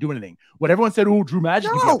who doesn't do anything. What everyone said, Drew Magic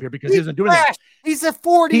is up here because he doesn't do anything. He's a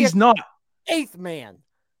 40. He's not 8th man.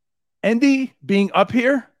 Endy being up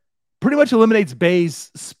here pretty much eliminates Bay's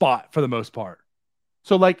spot for the most part.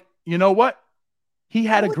 So, like, you know what? He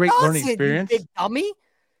had a great learning experience. You big dummy.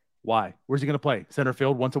 Why? Where's he going to play? Center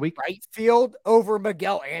field once a week? Right field over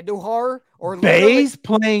Miguel Andujar? Or Bay's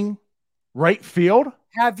playing right field?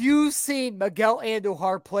 Have you seen Miguel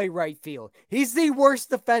Andujar play right field? He's the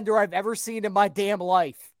worst defender I've ever seen in my damn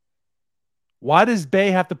life. Why does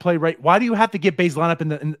Bay have to play right? Why do you have to get Bay's lineup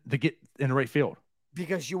in the right field?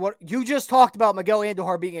 Because you just talked about Miguel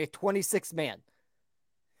Andujar being a 26 man.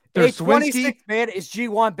 There's a 26 man is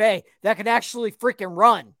G1 Bay that can actually freaking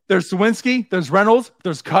run. There's Sawinski, there's Reynolds,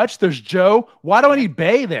 there's Kutch, there's Joe. Why do I need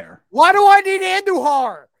Bay there? Why do I need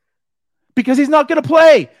Andujar? Because he's not going to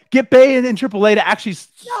play. Get Bay in AAA to actually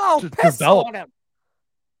develop. On him.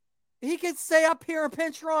 He can stay up here and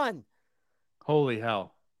pinch run. Holy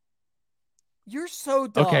hell. You're so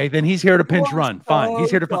dumb. Okay, then he's here to pinch run. Fine.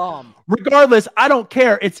 He's here to regardless, I don't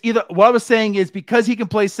care. It's either what I was saying is because he can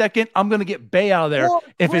play second, I'm going to get Bay out of there. Well,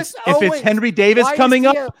 if it's Henry Davis coming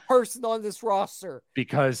up, a person on this roster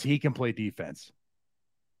because he can play defense.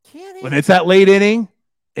 Can't when it's that late inning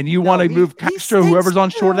and you want to move Castro, whoever's on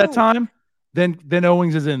short at that time, then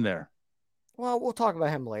Owings is in there. Well, we'll talk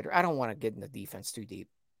about him later. I don't want to get into defense too deep.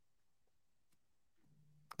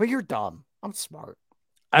 But you're dumb. I'm smart.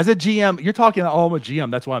 As a GM, you're talking I'm a GM.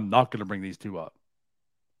 That's why I'm not going to bring these two up.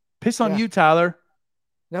 Piss on you, Tyler.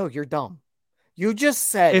 No, you're dumb. You just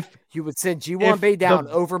said you would send G1 Bay down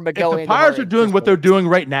over Miguel. If the Pirates are doing what they're doing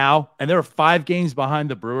right now, and they're 5 games behind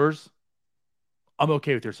the Brewers, I'm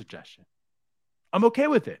okay with your suggestion. I'm okay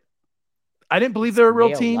with it. I didn't believe they're a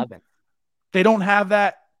real team. 11th. They don't have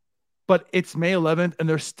that, but it's May 11th, and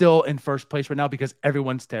they're still in first place right now because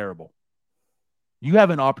everyone's terrible. You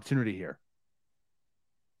have an opportunity here.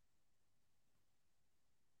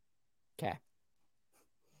 Okay.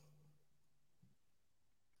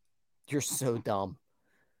 You're so dumb.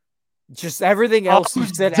 Just everything else you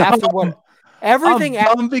said after what everything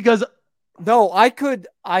dumb because no, I could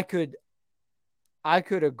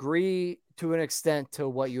agree to an extent to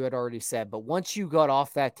what you had already said, but once you got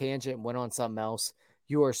off that tangent and went on something else,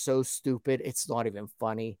 you are so stupid. It's not even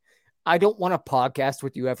funny. I don't want to podcast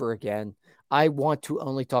with you ever again. I want to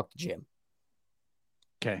only talk to Jim.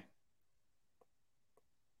 Okay.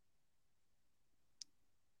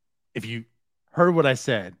 If you heard what I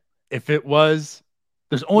said, if it was,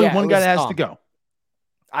 there's only one guy that has to go.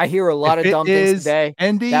 I hear a lot of dumb things today.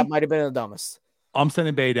 Endy, that might have been the dumbest. I'm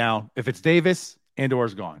sending Bay down. If it's Davis,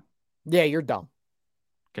 Andor's gone. Yeah, you're dumb.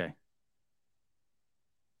 Okay.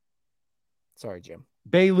 Sorry, Jim.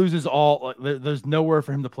 Bay loses all. There's nowhere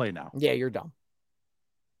for him to play now. Yeah, you're dumb.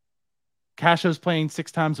 Cassio's playing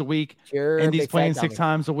 6 times a week. Endy's playing 6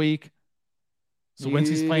 times a week.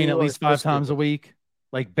 Sawinski's playing at least 5 times a week.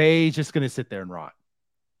 Like, Bay's just going to sit there and rot.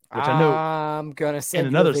 Which I know. I'm going to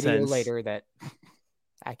send you a video later that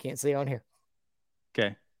I can't see on here.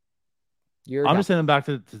 Okay. I'm just sending him back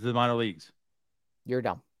to the minor leagues. You're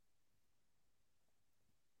dumb.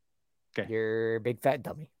 Okay. You're a big fat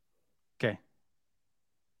dummy. Okay.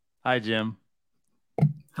 Hi, Jim.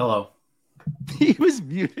 Hello. He was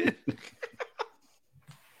muted.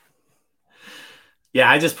 Yeah,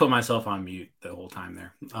 I just put myself on mute the whole time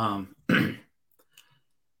there.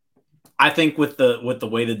 I think with the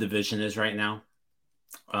way the division is right now,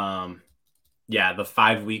 the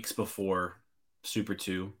 5 weeks before Super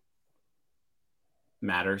 2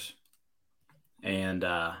 matters. And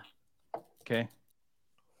okay.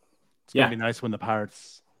 It's gonna be nice when the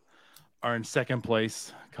Pirates are in second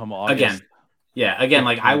place come August. Again. Yeah, again,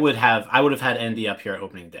 like I would have had Andy up here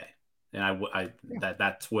opening day. And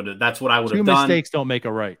that's what I would have done. Two mistakes don't make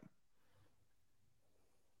a right.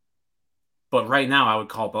 But right now I would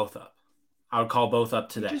call both up. I would call both up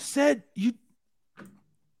today. You just said you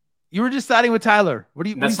were just siding with Tyler. What do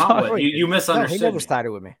you? That's not what you misunderstood. No, he never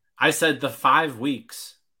sided with me. I said the 5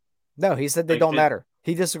 weeks. No, he said they don't matter.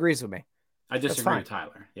 He disagrees with me. I disagree with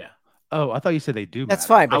Tyler. Yeah. Oh, I thought you said they do. That's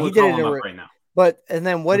fine, but he did it right now. But and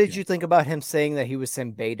then what did you think about him saying that he would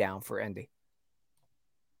send Bay down for Endy?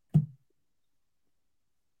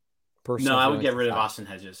 No, I would get rid of Austin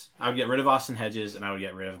Hedges. I would get rid of Austin Hedges, and I would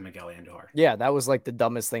get rid of Miguel Andujar. Yeah, that was like the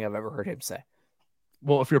dumbest thing I've ever heard him say.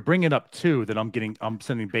 Well, if you're bringing up 2, then I'm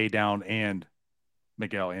sending Bay down and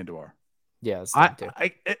Miguel Andujar. Yeah,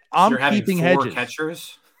 I'm keeping 4 Hedges.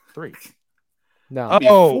 Catchers. 3. No.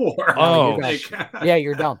 Oh. Yeah,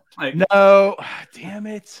 you're dumb. No, damn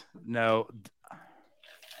it. No,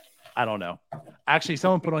 I don't know. Actually,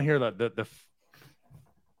 someone put on here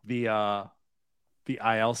the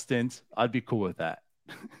IL stint. I'd be cool with that.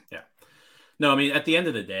 Yeah. No, I mean, at the end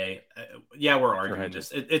of the day, we're arguing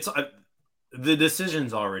this. It's the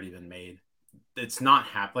decision's already been made. It's not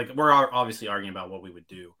like we're obviously arguing about what we would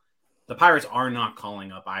do. The Pirates are not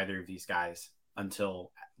calling up either of these guys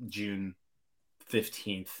until June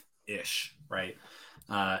 15th ish, right?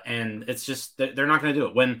 And it's just they're not going to do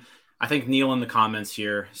it. When I think Neil in the comments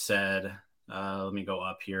here said, let me go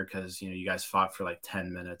up here because you guys fought for like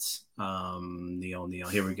 10 minutes. Neil,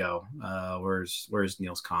 here we go. Where's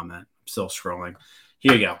Neil's comment? I'm still scrolling.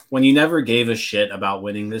 Here you go. When you never gave a shit about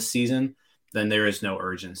winning this season, then there is no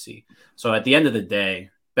urgency. So at the end of the day,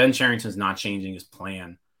 Ben Cherington's not changing his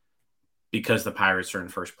plan because the Pirates are in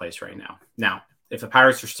first place right now. Now, if the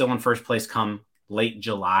Pirates are still in first place come late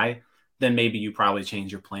July, then maybe you probably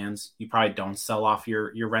change your plans. You probably don't sell off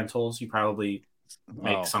your rentals. You probably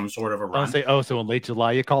make some sort of a run. So in late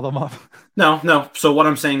July you call them off? No. So what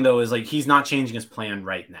I'm saying though is like he's not changing his plan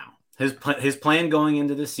right now. His plan going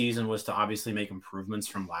into this season was to obviously make improvements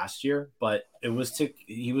from last year, but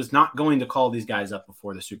he was not going to call these guys up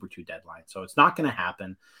before the Super 2 deadline. So it's not going to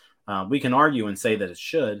happen. We can argue and say that it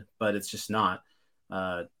should, but it's just not.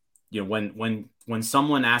 When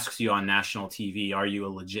someone asks you on national TV, are you a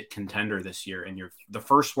legit contender this year? And the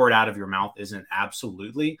first word out of your mouth isn't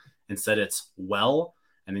absolutely. Instead, it's well,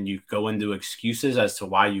 and then you go into excuses as to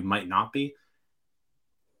why you might not be.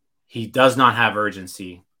 He does not have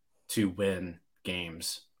urgency to win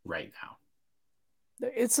games right now.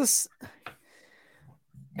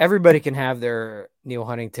 Everybody can have their Neil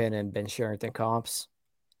Huntington and Ben Cherington comps.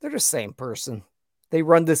 They're the same person. They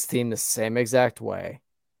run this team the same exact way.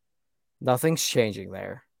 Nothing's changing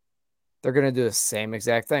there. They're going to do the same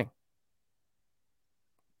exact thing.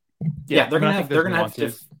 Yeah, they're going to have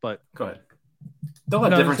but go ahead. They'll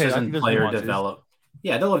have differences in player development.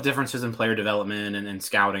 Yeah, they'll have differences in player development and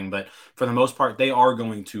scouting, but for the most part, they are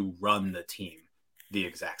going to run the team the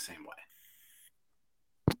exact same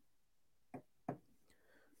way.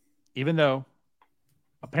 Even though,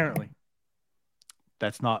 apparently,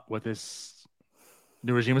 that's not what this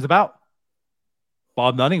new regime is about.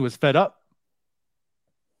 Bob Nunning was fed up.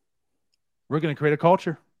 We're going to create a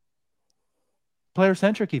culture.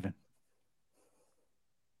 Player-centric even.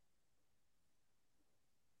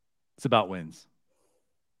 It's about wins.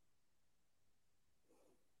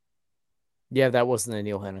 Yeah, that wasn't a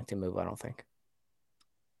Neil Huntington move, I don't think.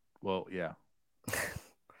 Well, yeah.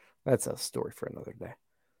 That's a story for another day.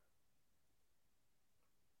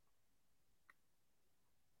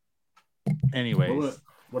 Anyways.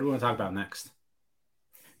 What do we want to talk about next?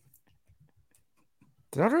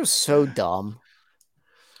 Donato's so dumb.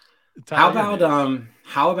 How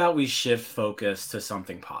about we shift focus to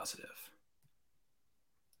something positive?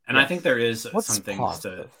 And yes. I think there is some things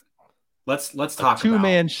positive? Let's talk about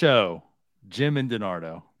two-man show. Jim and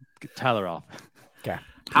Donato. Get Tyler off. Okay.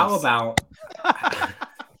 How about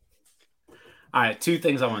all right, 2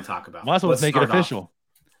 things I want to talk about. Might as well make it official.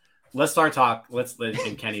 Let's start talk.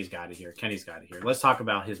 And Kenny's got it here. Let's talk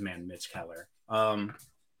about his man Mitch Keller.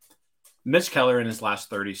 Mitch Keller in his last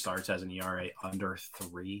 30 starts has an ERA under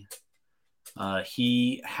 3.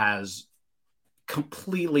 He has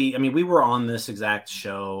completely. I mean, we were on this exact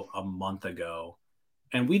show a month ago,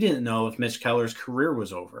 and we didn't know if Mitch Keller's career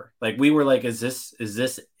was over. Like we were like, is this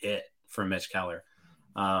it for Mitch Keller?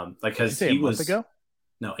 Because he was ago?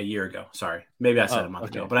 No, a year ago. Sorry, maybe I said a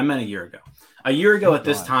month ago, but I meant a year ago. A year ago at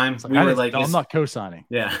this time, we were like, I'm not co-signing.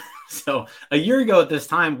 Yeah. So a year ago at this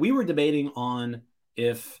time, we were debating on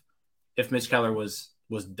if Mitch Keller was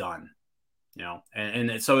done,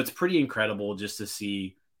 and so it's pretty incredible just to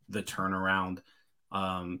see the turnaround.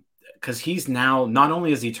 because he's now, not only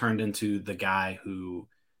has he turned into the guy who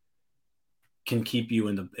can keep you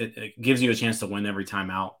in it gives you a chance to win every time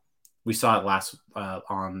out. We saw it last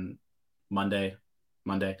on Monday.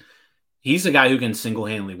 He's a guy who can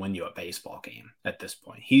single-handedly win you a baseball game at this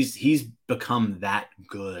point. He's become that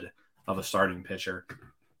good of a starting pitcher.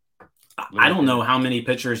 I don't know how many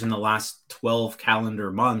pitchers in the last 12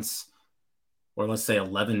 calendar months, or let's say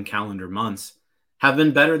 11 calendar months, have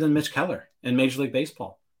been better than Mitch Keller in Major League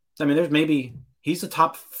Baseball. I mean, he's a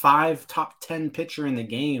top 5, top 10 pitcher in the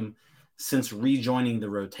game since rejoining the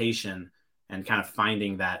rotation and kind of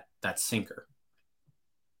finding that sinker.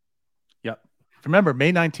 Yep. Remember,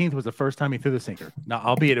 May 19th was the first time he threw the sinker. Now,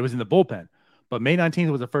 albeit it was in the bullpen, but May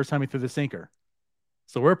 19th was the first time he threw the sinker.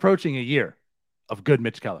 So we're approaching a year of good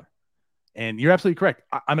Mitch Keller. And you're absolutely correct.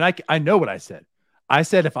 I know what I said. I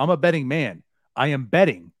said, if I'm a betting man, I am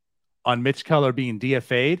betting on Mitch Keller being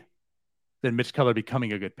DFA'd than Mitch Keller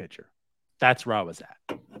becoming a good pitcher. That's where I was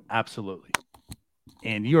at. Absolutely.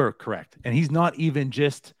 And you're correct. And he's not even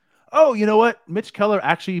just, oh, you know what? Mitch Keller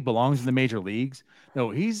actually belongs in the major leagues.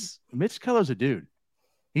 No, Mitch Keller's a dude.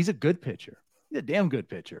 He's a good pitcher. He's a damn good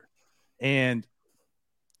pitcher. And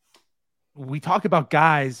we talk about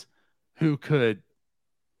guys who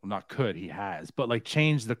he has, but like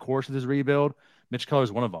change the course of this rebuild. Mitch Keller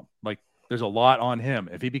is one of them. Like, there's a lot on him.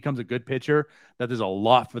 If he becomes a good pitcher, that there's a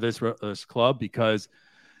lot for this club, because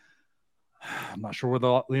I'm not sure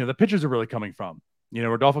where the pitchers are really coming from.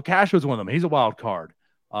 Rodolfo Castro is one of them. He's a wild card.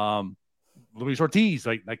 Luis Ortiz,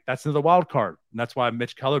 like that's another wild card. And that's why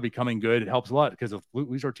Mitch Keller becoming good, it helps a lot, because if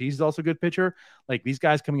Luis Ortiz is also a good pitcher, like these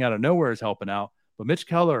guys coming out of nowhere is helping out. But Mitch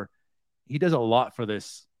Keller, he does a lot for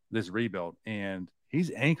this rebuild, and he's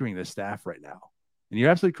anchoring this staff right now. And you're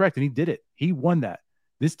absolutely correct. And he did it. He won that.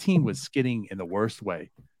 This team was skidding in the worst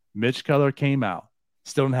way. Mitch Keller came out,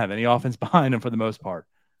 still didn't have any offense behind him for the most part,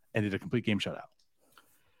 and did a complete game shutout.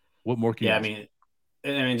 What more can you ask?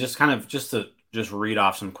 I mean, just read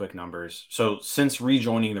off some quick numbers. So since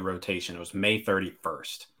rejoining the rotation, it was May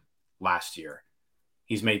 31st last year.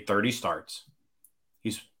 He's made 30 starts.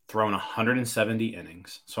 He's thrown 170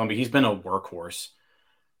 innings. So, I mean, he's been a workhorse.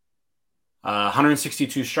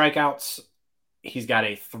 162 strikeouts. He's got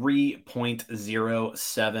a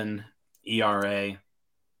 3.07 ERA,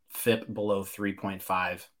 FIP below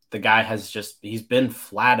 3.5. The guy he's been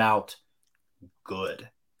flat out good.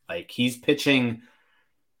 Like, he's pitching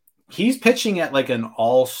at like an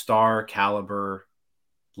all-star caliber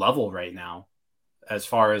level right now, as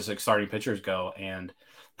far as like starting pitchers go. And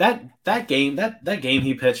that game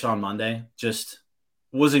he pitched on Monday just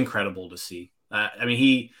was incredible to see. I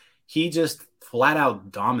mean, he just flat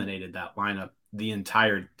out dominated that lineup the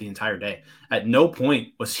entire day. At no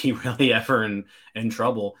point was he really ever in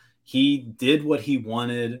trouble. He did what he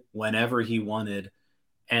wanted whenever he wanted,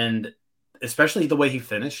 and especially the way he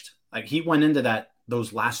finished. Like, he went into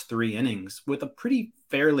those last 3 innings with a pretty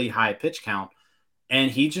fairly high pitch count, and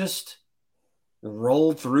he just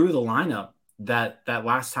rolled through the lineup that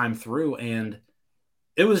last time through, and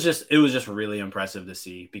it was just really impressive to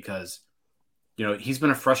see, because he's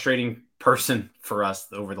been a frustrating person for us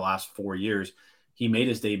over the last 4 years. He made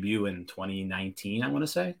his debut in 2019, I want to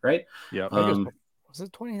say, right? Yeah. Was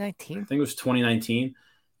it 2019? I think it was 2019.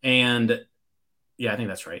 And yeah, I think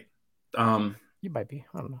that's right. You might be.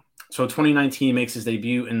 I don't know. So 2019 makes his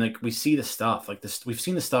debut, and like we see the stuff like this. We've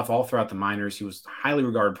seen the stuff all throughout the minors. He was a highly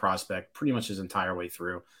regarded prospect pretty much his entire way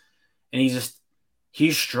through. And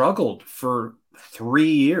he struggled for 3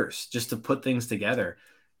 years just to put things together.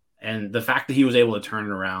 And the fact that he was able to turn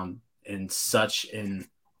it around in just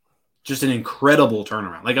an incredible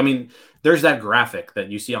turnaround. Like, I mean, there's that graphic that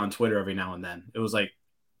you see on Twitter every now and then. It was like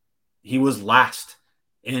he was last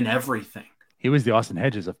in everything. He was the Austin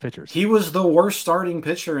Hedges of pitchers. He was the worst starting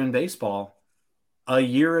pitcher in baseball a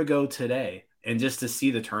year ago today. And just to see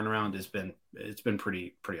the turnaround it's been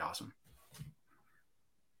pretty awesome.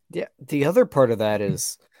 Yeah. The other part of that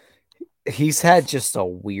is he's had just a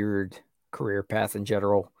weird career path in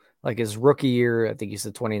general. Like, his rookie year, I think he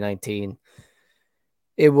said 2019,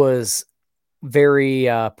 it was very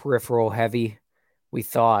peripheral heavy. We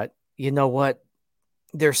thought, you know what?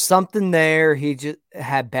 There's something there. He just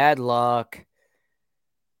had bad luck.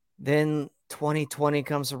 Then 2020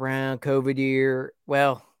 comes around, COVID year.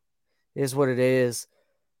 Well, it is what it is.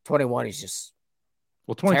 21, he's just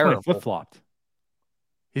 2020 flip-flopped.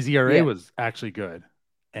 His ERA was actually good,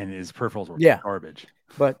 and his peripherals were garbage.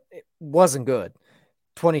 But it wasn't good.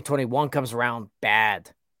 2021 comes around,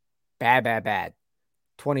 bad.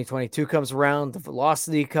 2022 comes around, the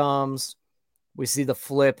velocity comes. We see the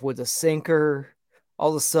flip with the sinker. All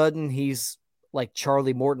of a sudden, he's like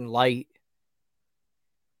Charlie Morton light.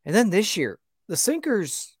 And then this year, the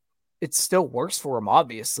sinkers, it still works for him,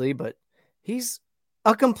 obviously, but he's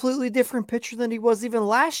a completely different pitcher than he was even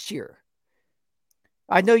last year.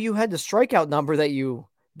 I know you had the strikeout number that you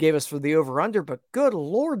gave us for the over-under, but good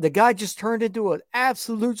Lord, the guy just turned into an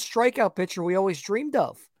absolute strikeout pitcher we always dreamed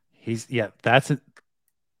of. He's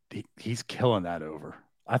killing that over.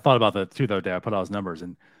 I thought about that too, though, Dad. I put all his numbers,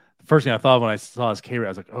 and the first thing I thought when I saw his K rate, I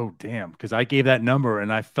was like, oh, damn, because I gave that number,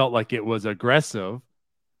 and I felt like it was aggressive,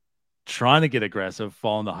 trying to get aggressive,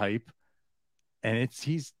 falling the hype, and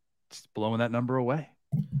he's just blowing that number away.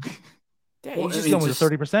 Yeah, he's just going with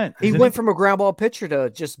 30%. He went from a ground ball pitcher to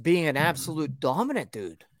just being an absolute dominant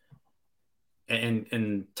dude.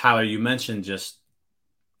 And Tyler, you mentioned just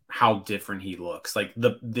how different he looks. Like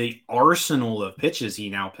the arsenal of pitches he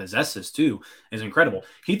now possesses too is incredible.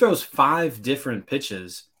 He throws 5 different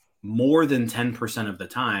pitches more than 10% of the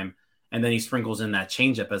time, and then he sprinkles in that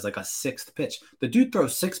changeup as like a 6th pitch. The dude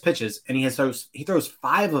throws 6 pitches, and he throws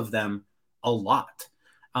 5 of them a lot,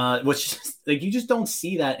 which like you just don't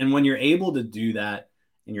see that. And when you're able to do that,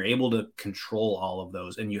 and you're able to control all of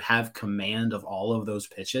those, and you have command of all of those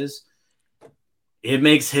pitches, it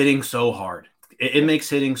makes hitting so hard. It makes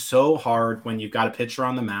hitting so hard when you've got a pitcher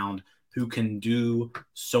on the mound who can do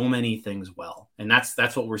so many things well. And that's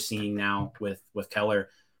what we're seeing now with Keller.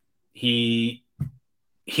 He's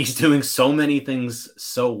doing so many things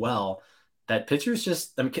so well that pitchers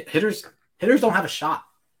hitters don't have a shot.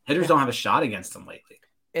 Hitters don't have a shot against him lately.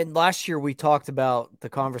 And last year we talked about the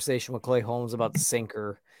conversation with Clay Holmes about the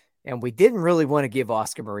sinker, and we didn't really want to give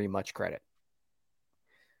Oscar Marie much credit.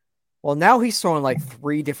 Well, now he's throwing like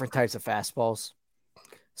 3 different types of fastballs.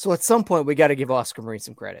 So at some point, we got to give Oscar Marie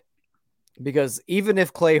some credit. Because even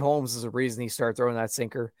if Clay Holmes is the reason he started throwing that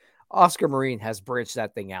sinker, Oscar Marie has bridged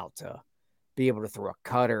that thing out to be able to throw a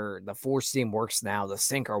cutter. The 4-seam works now. The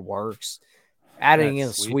sinker works. Adding in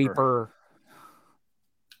a sweeper.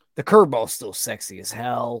 The curveball's still sexy as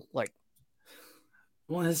hell. Like,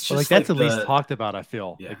 well, it's just like that's at least talked about, I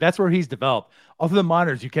feel. Yeah. Like that's where he's developed. Other than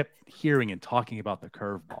minors, you kept hearing and talking about the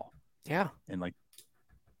curveball. Yeah. And like,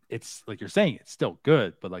 it's like you're saying, it's still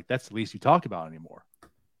good, but like that's the least you talk about anymore.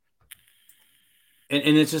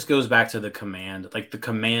 And it just goes back to the command. Like the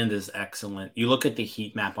command is excellent. You look at the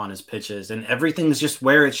heat map on his pitches, and everything's just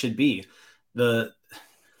where it should be. The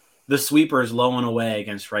sweeper is low and away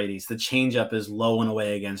against righties. The changeup is low and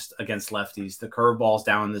away against lefties. The curveball's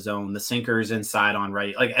down in the zone. The sinker is inside on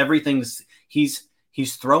right. Like everything's he's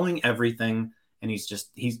throwing everything, and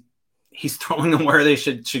he's throwing them where they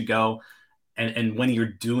should go. And when you're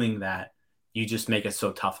doing that, you just make it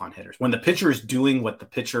so tough on hitters. When the pitcher is doing what the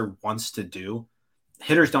pitcher wants to do,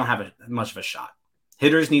 hitters don't have much of a shot.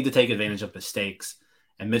 Hitters need to take advantage of mistakes,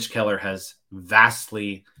 and Mitch Keller has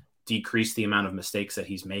vastly decreased the amount of mistakes that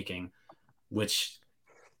he's making, which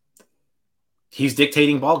he's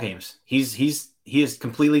dictating ball games. He has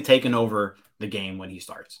completely taken over the game when he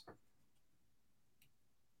starts.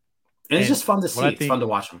 And it's just fun to see. It's fun to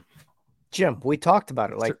watch him. Jim, we talked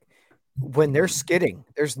about it. Like, when they're skidding,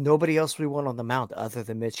 there's nobody else we want on the mound other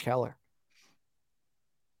than Mitch Keller.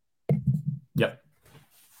 Yep.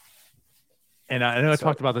 And I know I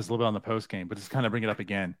talked about this a little bit on the post game, but just kind of bring it up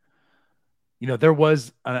again. You know, there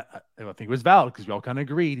was, I think it was valid because we all kind of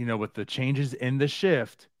agreed, you know, with the changes in the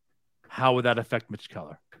shift, how would that affect Mitch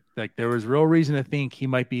Keller? Like there was real reason to think he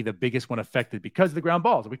might be the biggest one affected because of the ground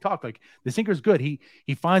balls. We talked like the sinker's good. He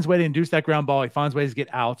finds a way to induce that ground ball. He finds ways to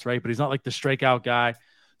get outs, right? But he's not like the strikeout guy.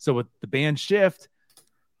 So with the band shift,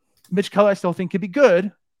 Mitch Keller I still think could be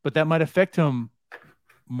good, but that might affect him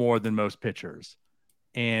more than most pitchers.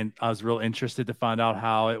 And I was real interested to find out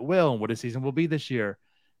how it will and what his season will be this year.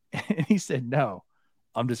 And he said, no,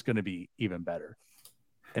 I'm just going to be even better.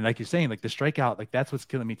 And like you're saying, like the strikeout, like that's what's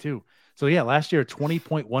killing me too. So yeah, last year,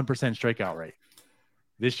 20.1% strikeout rate.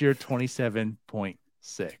 This year, 27.6.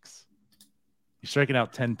 He's striking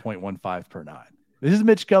out 10.15 per 9. This is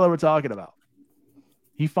Mitch Keller we're talking about.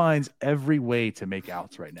 He finds every way to make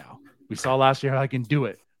outs right now. We saw last year how he can do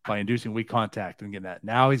it by inducing weak contact and getting that.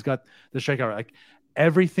 Now he's got the strikeout. Like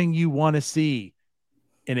everything you want to see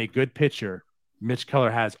in a good pitcher, Mitch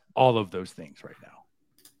Keller has all of those things right now.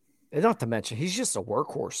 And not to mention, he's just a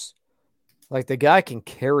workhorse. Like the guy can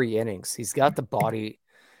carry innings. He's got the body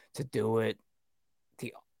to do it.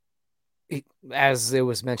 As it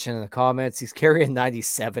was mentioned in the comments, he's carrying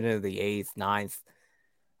 97 into the 8th, 9th.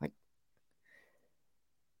 Like,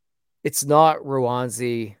 it's not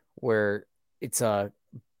Rowanzi where it's I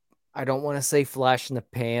don't want to say flash in the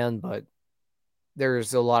pan, but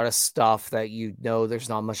there's a lot of stuff that there's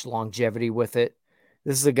not much longevity with it.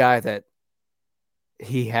 This is a guy that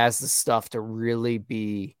he has the stuff to really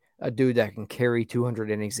be a dude that can carry 200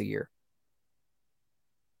 innings a year.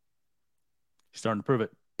 He's starting to prove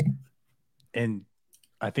it. And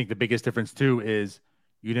I think the biggest difference too is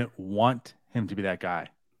you didn't want him to be that guy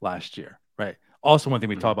last year, right? Also, one thing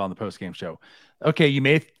we talked about on the post-game show. Okay, you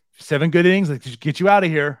made 7 good innings. Let's just get you out of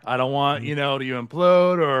here. I don't want, you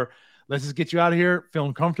implode, or let's just get you out of here,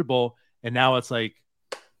 feeling comfortable. And now it's like,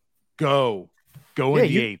 go in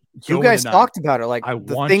the 8th. You guys talked about it. Like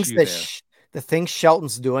the things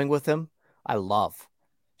Shelton's doing with him, I love.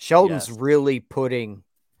 Shelton's really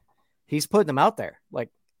he's putting them out there. Like,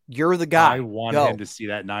 you're the guy. I wanted him to see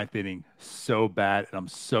that 9th inning so bad, and I'm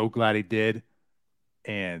so glad he did.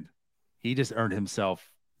 And he just earned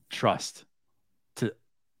himself trust to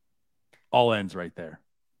all ends right there.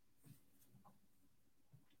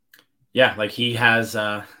 Yeah, like he has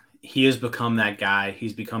become that guy.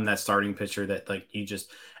 He's become that starting pitcher that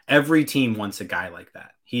every team wants a guy like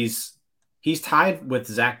that. He's tied with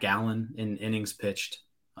Zach Gallen in innings pitched.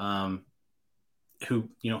 Zach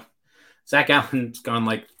Gallen's gone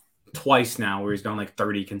like twice now where he's gone like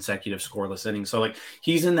 30 consecutive scoreless innings. So like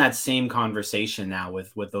he's in that same conversation now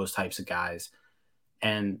with those types of guys.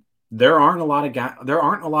 And there aren't a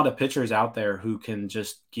lot of pitchers out there who can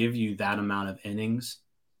just give you that amount of innings.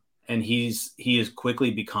 And he has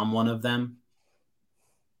quickly become one of them.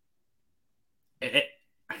 And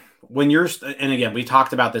again, we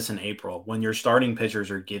talked about this in April, when your starting pitchers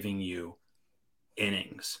are giving you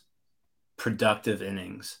innings, productive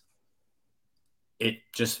innings, it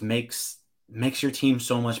just makes your team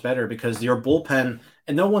so much better, because your bullpen,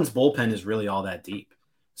 and no one's bullpen is really all that deep.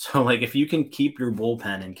 So like if you can keep your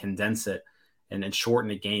bullpen and condense it and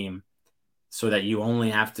shorten a game so that you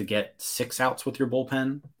only have to get 6 outs with your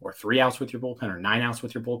bullpen, or 3 outs with your bullpen, or 9 outs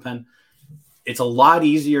with your bullpen, it's a lot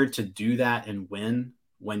easier to do that and win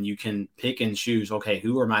when you can pick and choose, okay,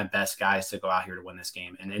 who are my best guys to go out here to win this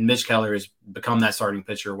game? And Mitch Keller has become that starting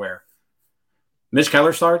pitcher where Mitch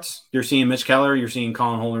Keller starts, you're seeing Mitch Keller, you're seeing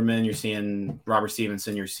Colin Holderman, you're seeing Robert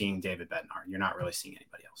Stevenson, you're seeing David Bednar. You're not really seeing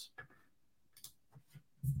anybody else.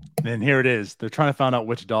 And here it is. They're trying to find out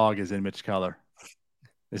which dog is in Mitch Keller.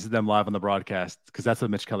 This is them live on the broadcast, because that's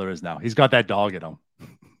what Mitch Keller is now. He's got that dog in him.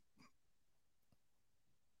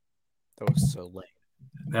 That was so lame.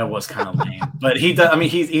 That was kind of lame, but he does. I mean,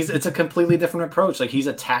 it's a completely different approach. Like, he's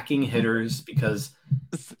attacking hitters because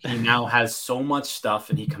he now has so much stuff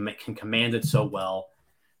and he can command it so well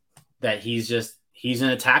that he's in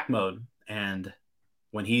attack mode. And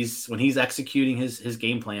when he's executing his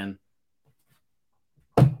game plan,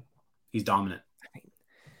 he's dominant.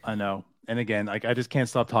 I know. And again, like, I just can't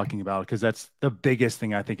stop talking about it, because that's the biggest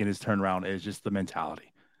thing I think in his turnaround is just the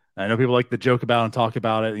mentality. I know people like to joke about and talk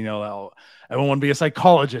about it. I don't want to be a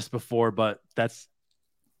psychologist before, but that's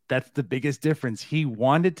the biggest difference. He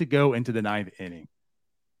wanted to go into the 9th inning,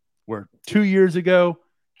 where 2 years ago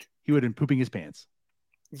he would have been pooping his pants.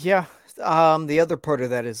 Yeah. The other part of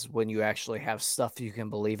that is when you actually have stuff you can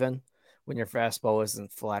believe in, when your fastball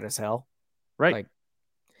isn't flat as hell. Right. Like,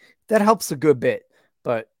 that helps a good bit.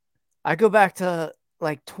 But I go back to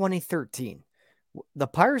like 2013. The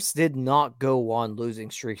Pirates did not go on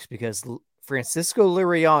losing streaks because Francisco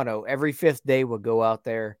Liriano every 5th day would go out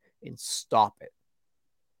there and stop it.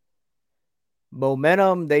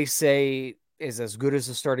 Momentum, they say, is as good as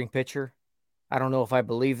a starting pitcher. I don't know if I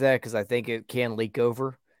believe that, because I think it can leak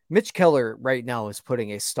over. Mitch Keller right now is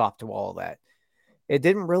putting a stop to all of that. It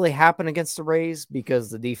didn't really happen against the Rays because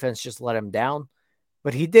the defense just let him down,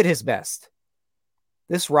 but he did his best.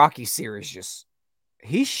 This Rocky series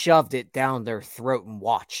he shoved it down their throat and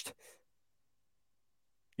watched.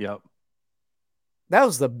 Yep. That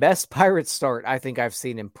was the best Pirates start I think I've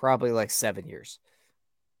seen in probably like 7 years.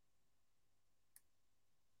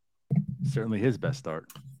 Certainly his best start.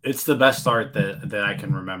 It's the best start that I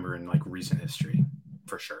can remember in like recent history,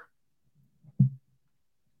 for sure.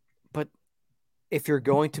 But if you're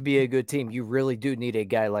going to be a good team, you really do need a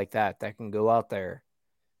guy like that can go out there.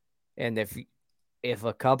 And if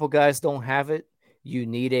a couple guys don't have it, you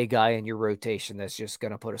need a guy in your rotation that's just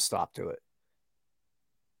going to put a stop to it.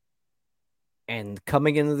 And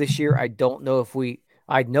coming into this year, I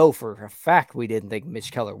know for a fact we didn't think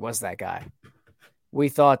Mitch Keller was that guy. We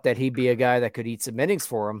thought that he'd be a guy that could eat some innings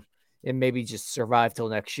for him and maybe just survive till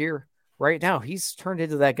next year. Right now, he's turned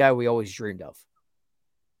into that guy we always dreamed of.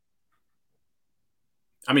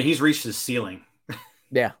 I mean, he's reached his ceiling.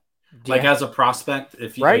 Yeah. Like, as a prospect,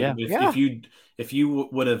 if you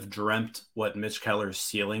would have dreamt what Mitch Keller's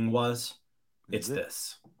ceiling was, it's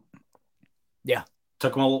this. Yeah.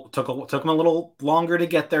 Took him a little longer to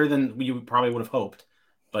get there than we probably would have hoped,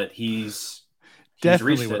 but he's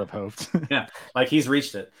definitely would have hoped. Yeah, like he's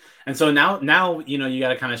reached it. And so now you got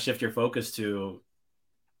to kind of shift your focus to,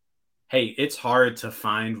 hey, it's hard to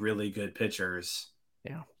find really good pitchers.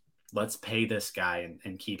 Yeah. Let's pay this guy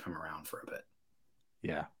and keep him around for a bit.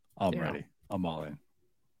 Yeah, I'm ready. I'm all in. I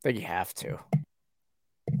think you have to.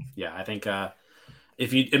 Yeah, I think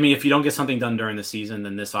if you don't get something done during the season,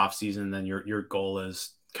 then this offseason, then your goal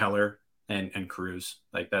is Keller and Cruz.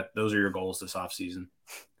 Like that, those are your goals this offseason.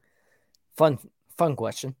 Fun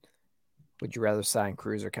question. Would you rather sign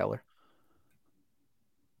Cruz or Keller?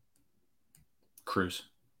 Cruz.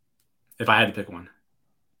 If I had to pick one.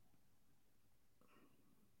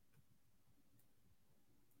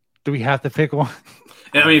 Do we have to pick one?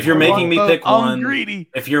 I mean, if you're making me pick one,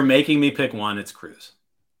 greedy. If you're making me pick one, it's Cruz.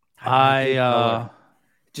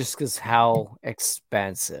 Just because how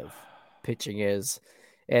expensive pitching is,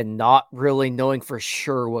 and not really knowing for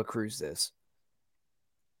sure what Cruz is,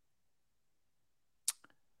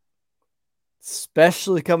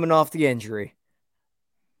 especially coming off the injury.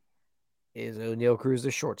 Is O'Neill Cruz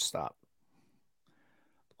the shortstop?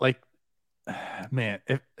 Like, man,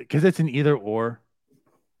 because it's an either or.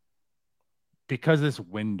 Because this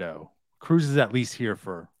window, Cruz is at least here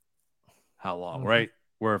for how long, right?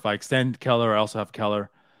 Where if I extend Keller, I also have Keller.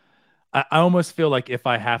 I almost feel like if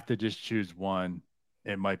I have to just choose one,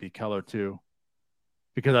 it might be Keller too.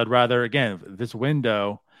 Because I'd rather, again, this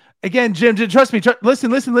window. Again, Jim, trust me.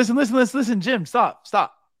 Listen, Jim, stop.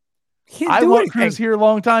 I want Cruz here a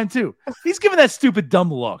long time too. He's giving that stupid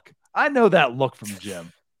dumb look. I know that look from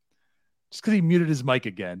Jim. Just because he muted his mic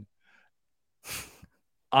again.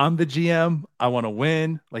 I'm the GM. I want to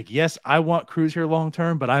win. Like, yes, I want Cruz here long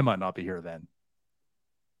term, but I might not be here then.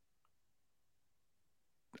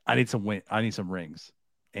 I need some win. I need some rings.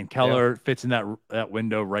 And Keller fits in that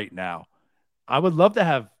window right now. I would love to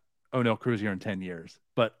have O'Neill Cruz here in 10 years,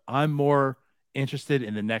 but I'm more interested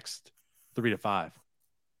in the next 3 to 5.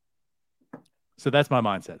 So that's my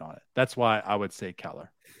mindset on it. That's why I would say Keller,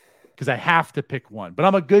 because I have to pick one. But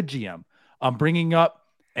I'm a good GM. I'm bringing up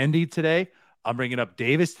Endy today. I'm bringing up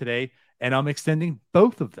Davis today, and I'm extending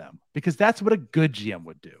both of them because that's what a good GM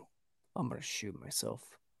would do. I'm going to shoot myself.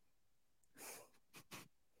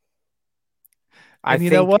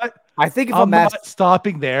 You know what? I think if I'm not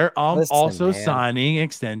stopping there, I'm also man. signing,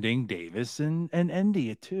 extending Davis and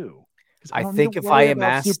Endy too. I think if I am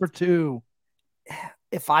asked Super 2.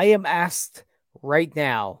 If I am asked right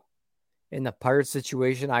now in the Pirate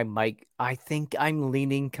situation, I think I'm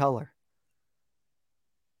leaning Keller.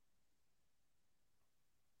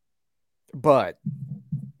 But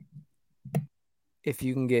if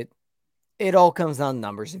you can get, it all comes down to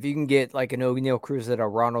numbers. If you can get like an O'Neill Cruz at a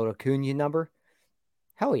Ronald Acuna number,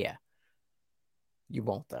 hell yeah. You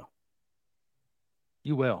won't though.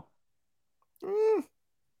 You will.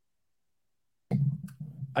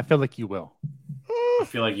 I feel like you will. I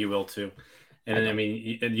feel like you will too. And I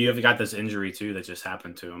mean, you have got this injury too that just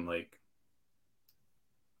happened to him. Like,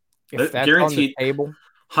 if that's guaranteed on the table,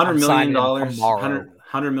 $100 million,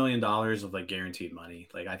 $100 million of like guaranteed money.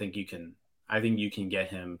 Like, I think you can get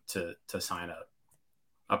him to sign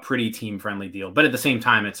a pretty team friendly deal. But at the same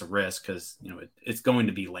time, it's a risk because it's going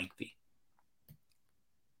to be lengthy.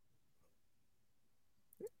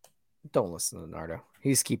 Don't listen to Nardo.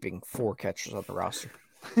 He's keeping 4 catchers on the roster.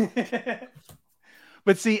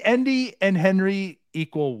 But see, Endy and Henry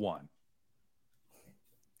equal 1.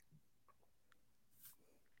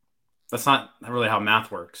 That's not really how math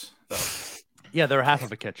works, though. Yeah, they're half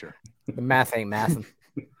of a catcher. The math ain't mathing.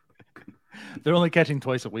 They're only catching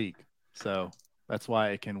twice a week, so that's why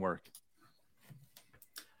it can work.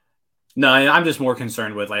 No, I'm just more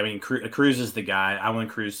concerned with, like, I mean, Cruz is the guy. I want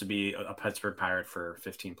Cruz to be a Pittsburgh Pirate for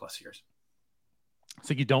 15 plus years.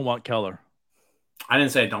 So you don't want Keller? I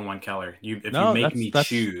didn't say I don't want Keller. If you make me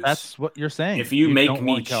choose, that's what you're saying. If you make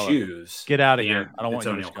me choose, get out of here. I don't want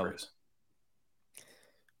you to Cruz.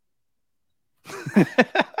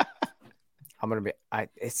 I'm gonna be. I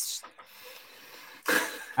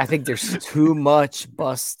think there's too much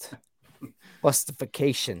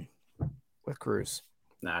bustification with Cruz.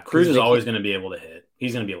 Nah, Cruz is always going to be able to hit.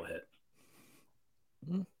 He's going to be able to hit.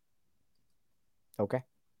 Okay.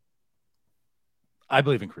 I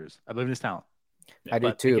believe in Cruz. I believe in his talent. I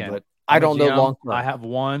do too, again, but I don't know long term. I have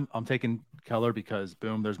one. I'm taking Keller because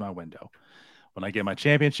boom, there's my window. When I get my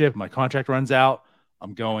championship, my contract runs out,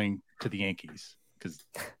 I'm going to the Yankees because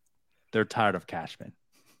they're tired of Cashman.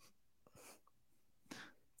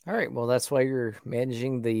 All right. Well, that's why you're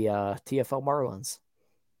managing the TFL Marlins.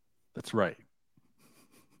 That's right.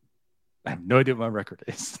 I have no idea what my record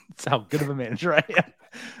is. That's how good of a manager I am.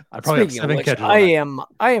 I probably have Speaking 7 of which, catches. I am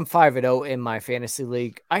 5-0 in my fantasy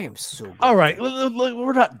league. I am so good. All right,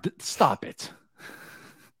 we're not. Stop it.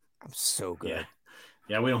 I'm so good.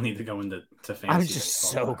 Yeah, we don't need to go into fantasy. I'm just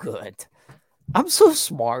so good. I'm so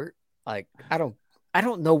smart. Like I don't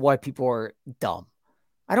know why people are dumb.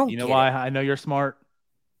 I don't. You know why I know you're smart?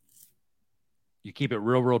 You keep it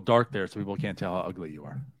real dark there, so people can't tell how ugly you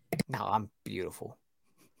are. No, I'm beautiful.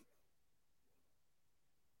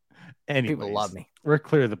 Anyways, people love me. We're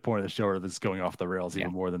clear the point of the show where this is going off the rails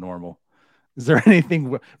even more than normal. Is there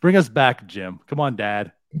anything? Bring us back, Jim. Come on,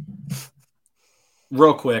 Dad.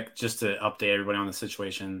 Real quick, just to update everybody on the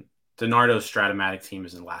situation. DiNardo's Stratomatic team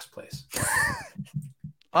is in last place.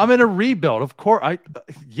 I'm in a rebuild, of course.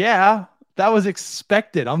 Yeah, that was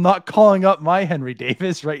expected. I'm not calling up my Henry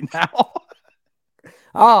Davis right now.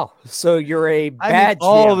 Oh, so you're a bad GM.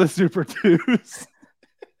 All the Super 2s.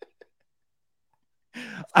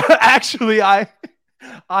 Actually, I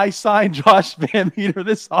signed Josh Van Meter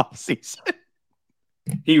this offseason.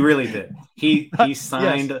 He really did. He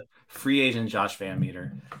signed free agent Josh Van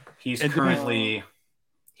Meter. He's currently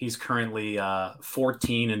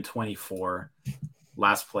 14-24,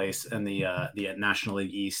 last place in the National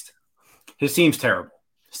League East. His team's terrible.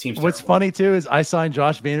 What's funny too is I signed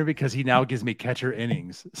Josh Van Meter because he now gives me catcher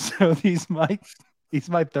innings. So he's my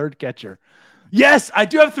third catcher. Yes, I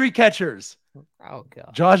do have 3 catchers. Oh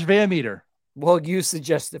god. Josh Van Meter. Well, you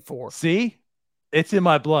suggested 4. See? It's in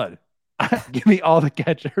my blood. Give me all the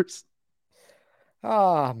catchers.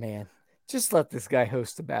 Oh man. Just let this guy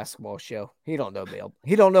host a basketball show. He don't know ball.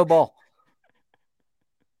 He don't know ball.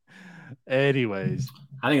 Anyways.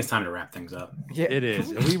 I think it's time to wrap things up. Yeah, it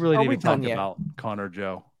is. And we really need to talk about Connor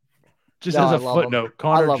Joe. Just as a footnote,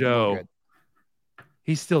 Connor Joe,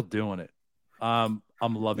 he's still doing it. I'm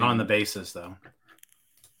loving it. On the bases, though.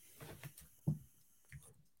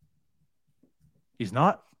 He's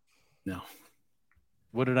not? No.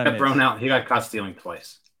 What did I miss? Thrown out. He got caught stealing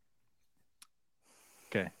twice.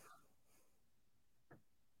 Okay.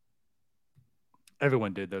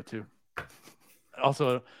 Everyone did, though, too.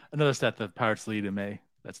 Also, another stat, the Pirates lead in May.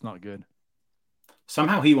 That's not good.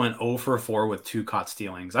 Somehow he went 0 for 4 with 2 caught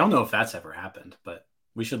stealings. I don't know if that's ever happened, but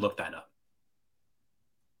we should look that up.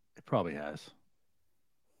 It probably has.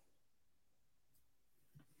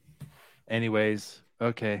 Anyways,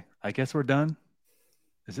 okay. I guess we're done.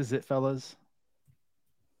 Is this it, fellas?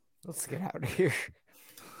 Let's get out of here.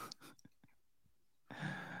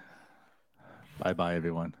 Bye-bye,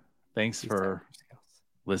 everyone. Thanks for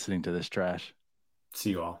listening to this trash.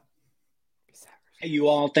 See you all. Hey, you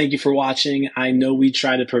all. Thank you for watching. I know we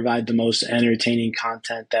try to provide the most entertaining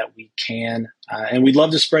content that we can, and we'd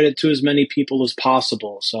love to spread it to as many people as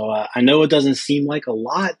possible. So I know it doesn't seem like a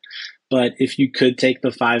lot, but if you could take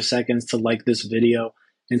the 5 seconds to like this video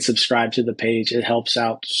and subscribe to the page, it helps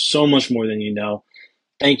out so much more than you know.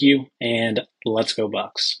 Thank you, and let's go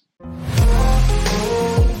Bucks.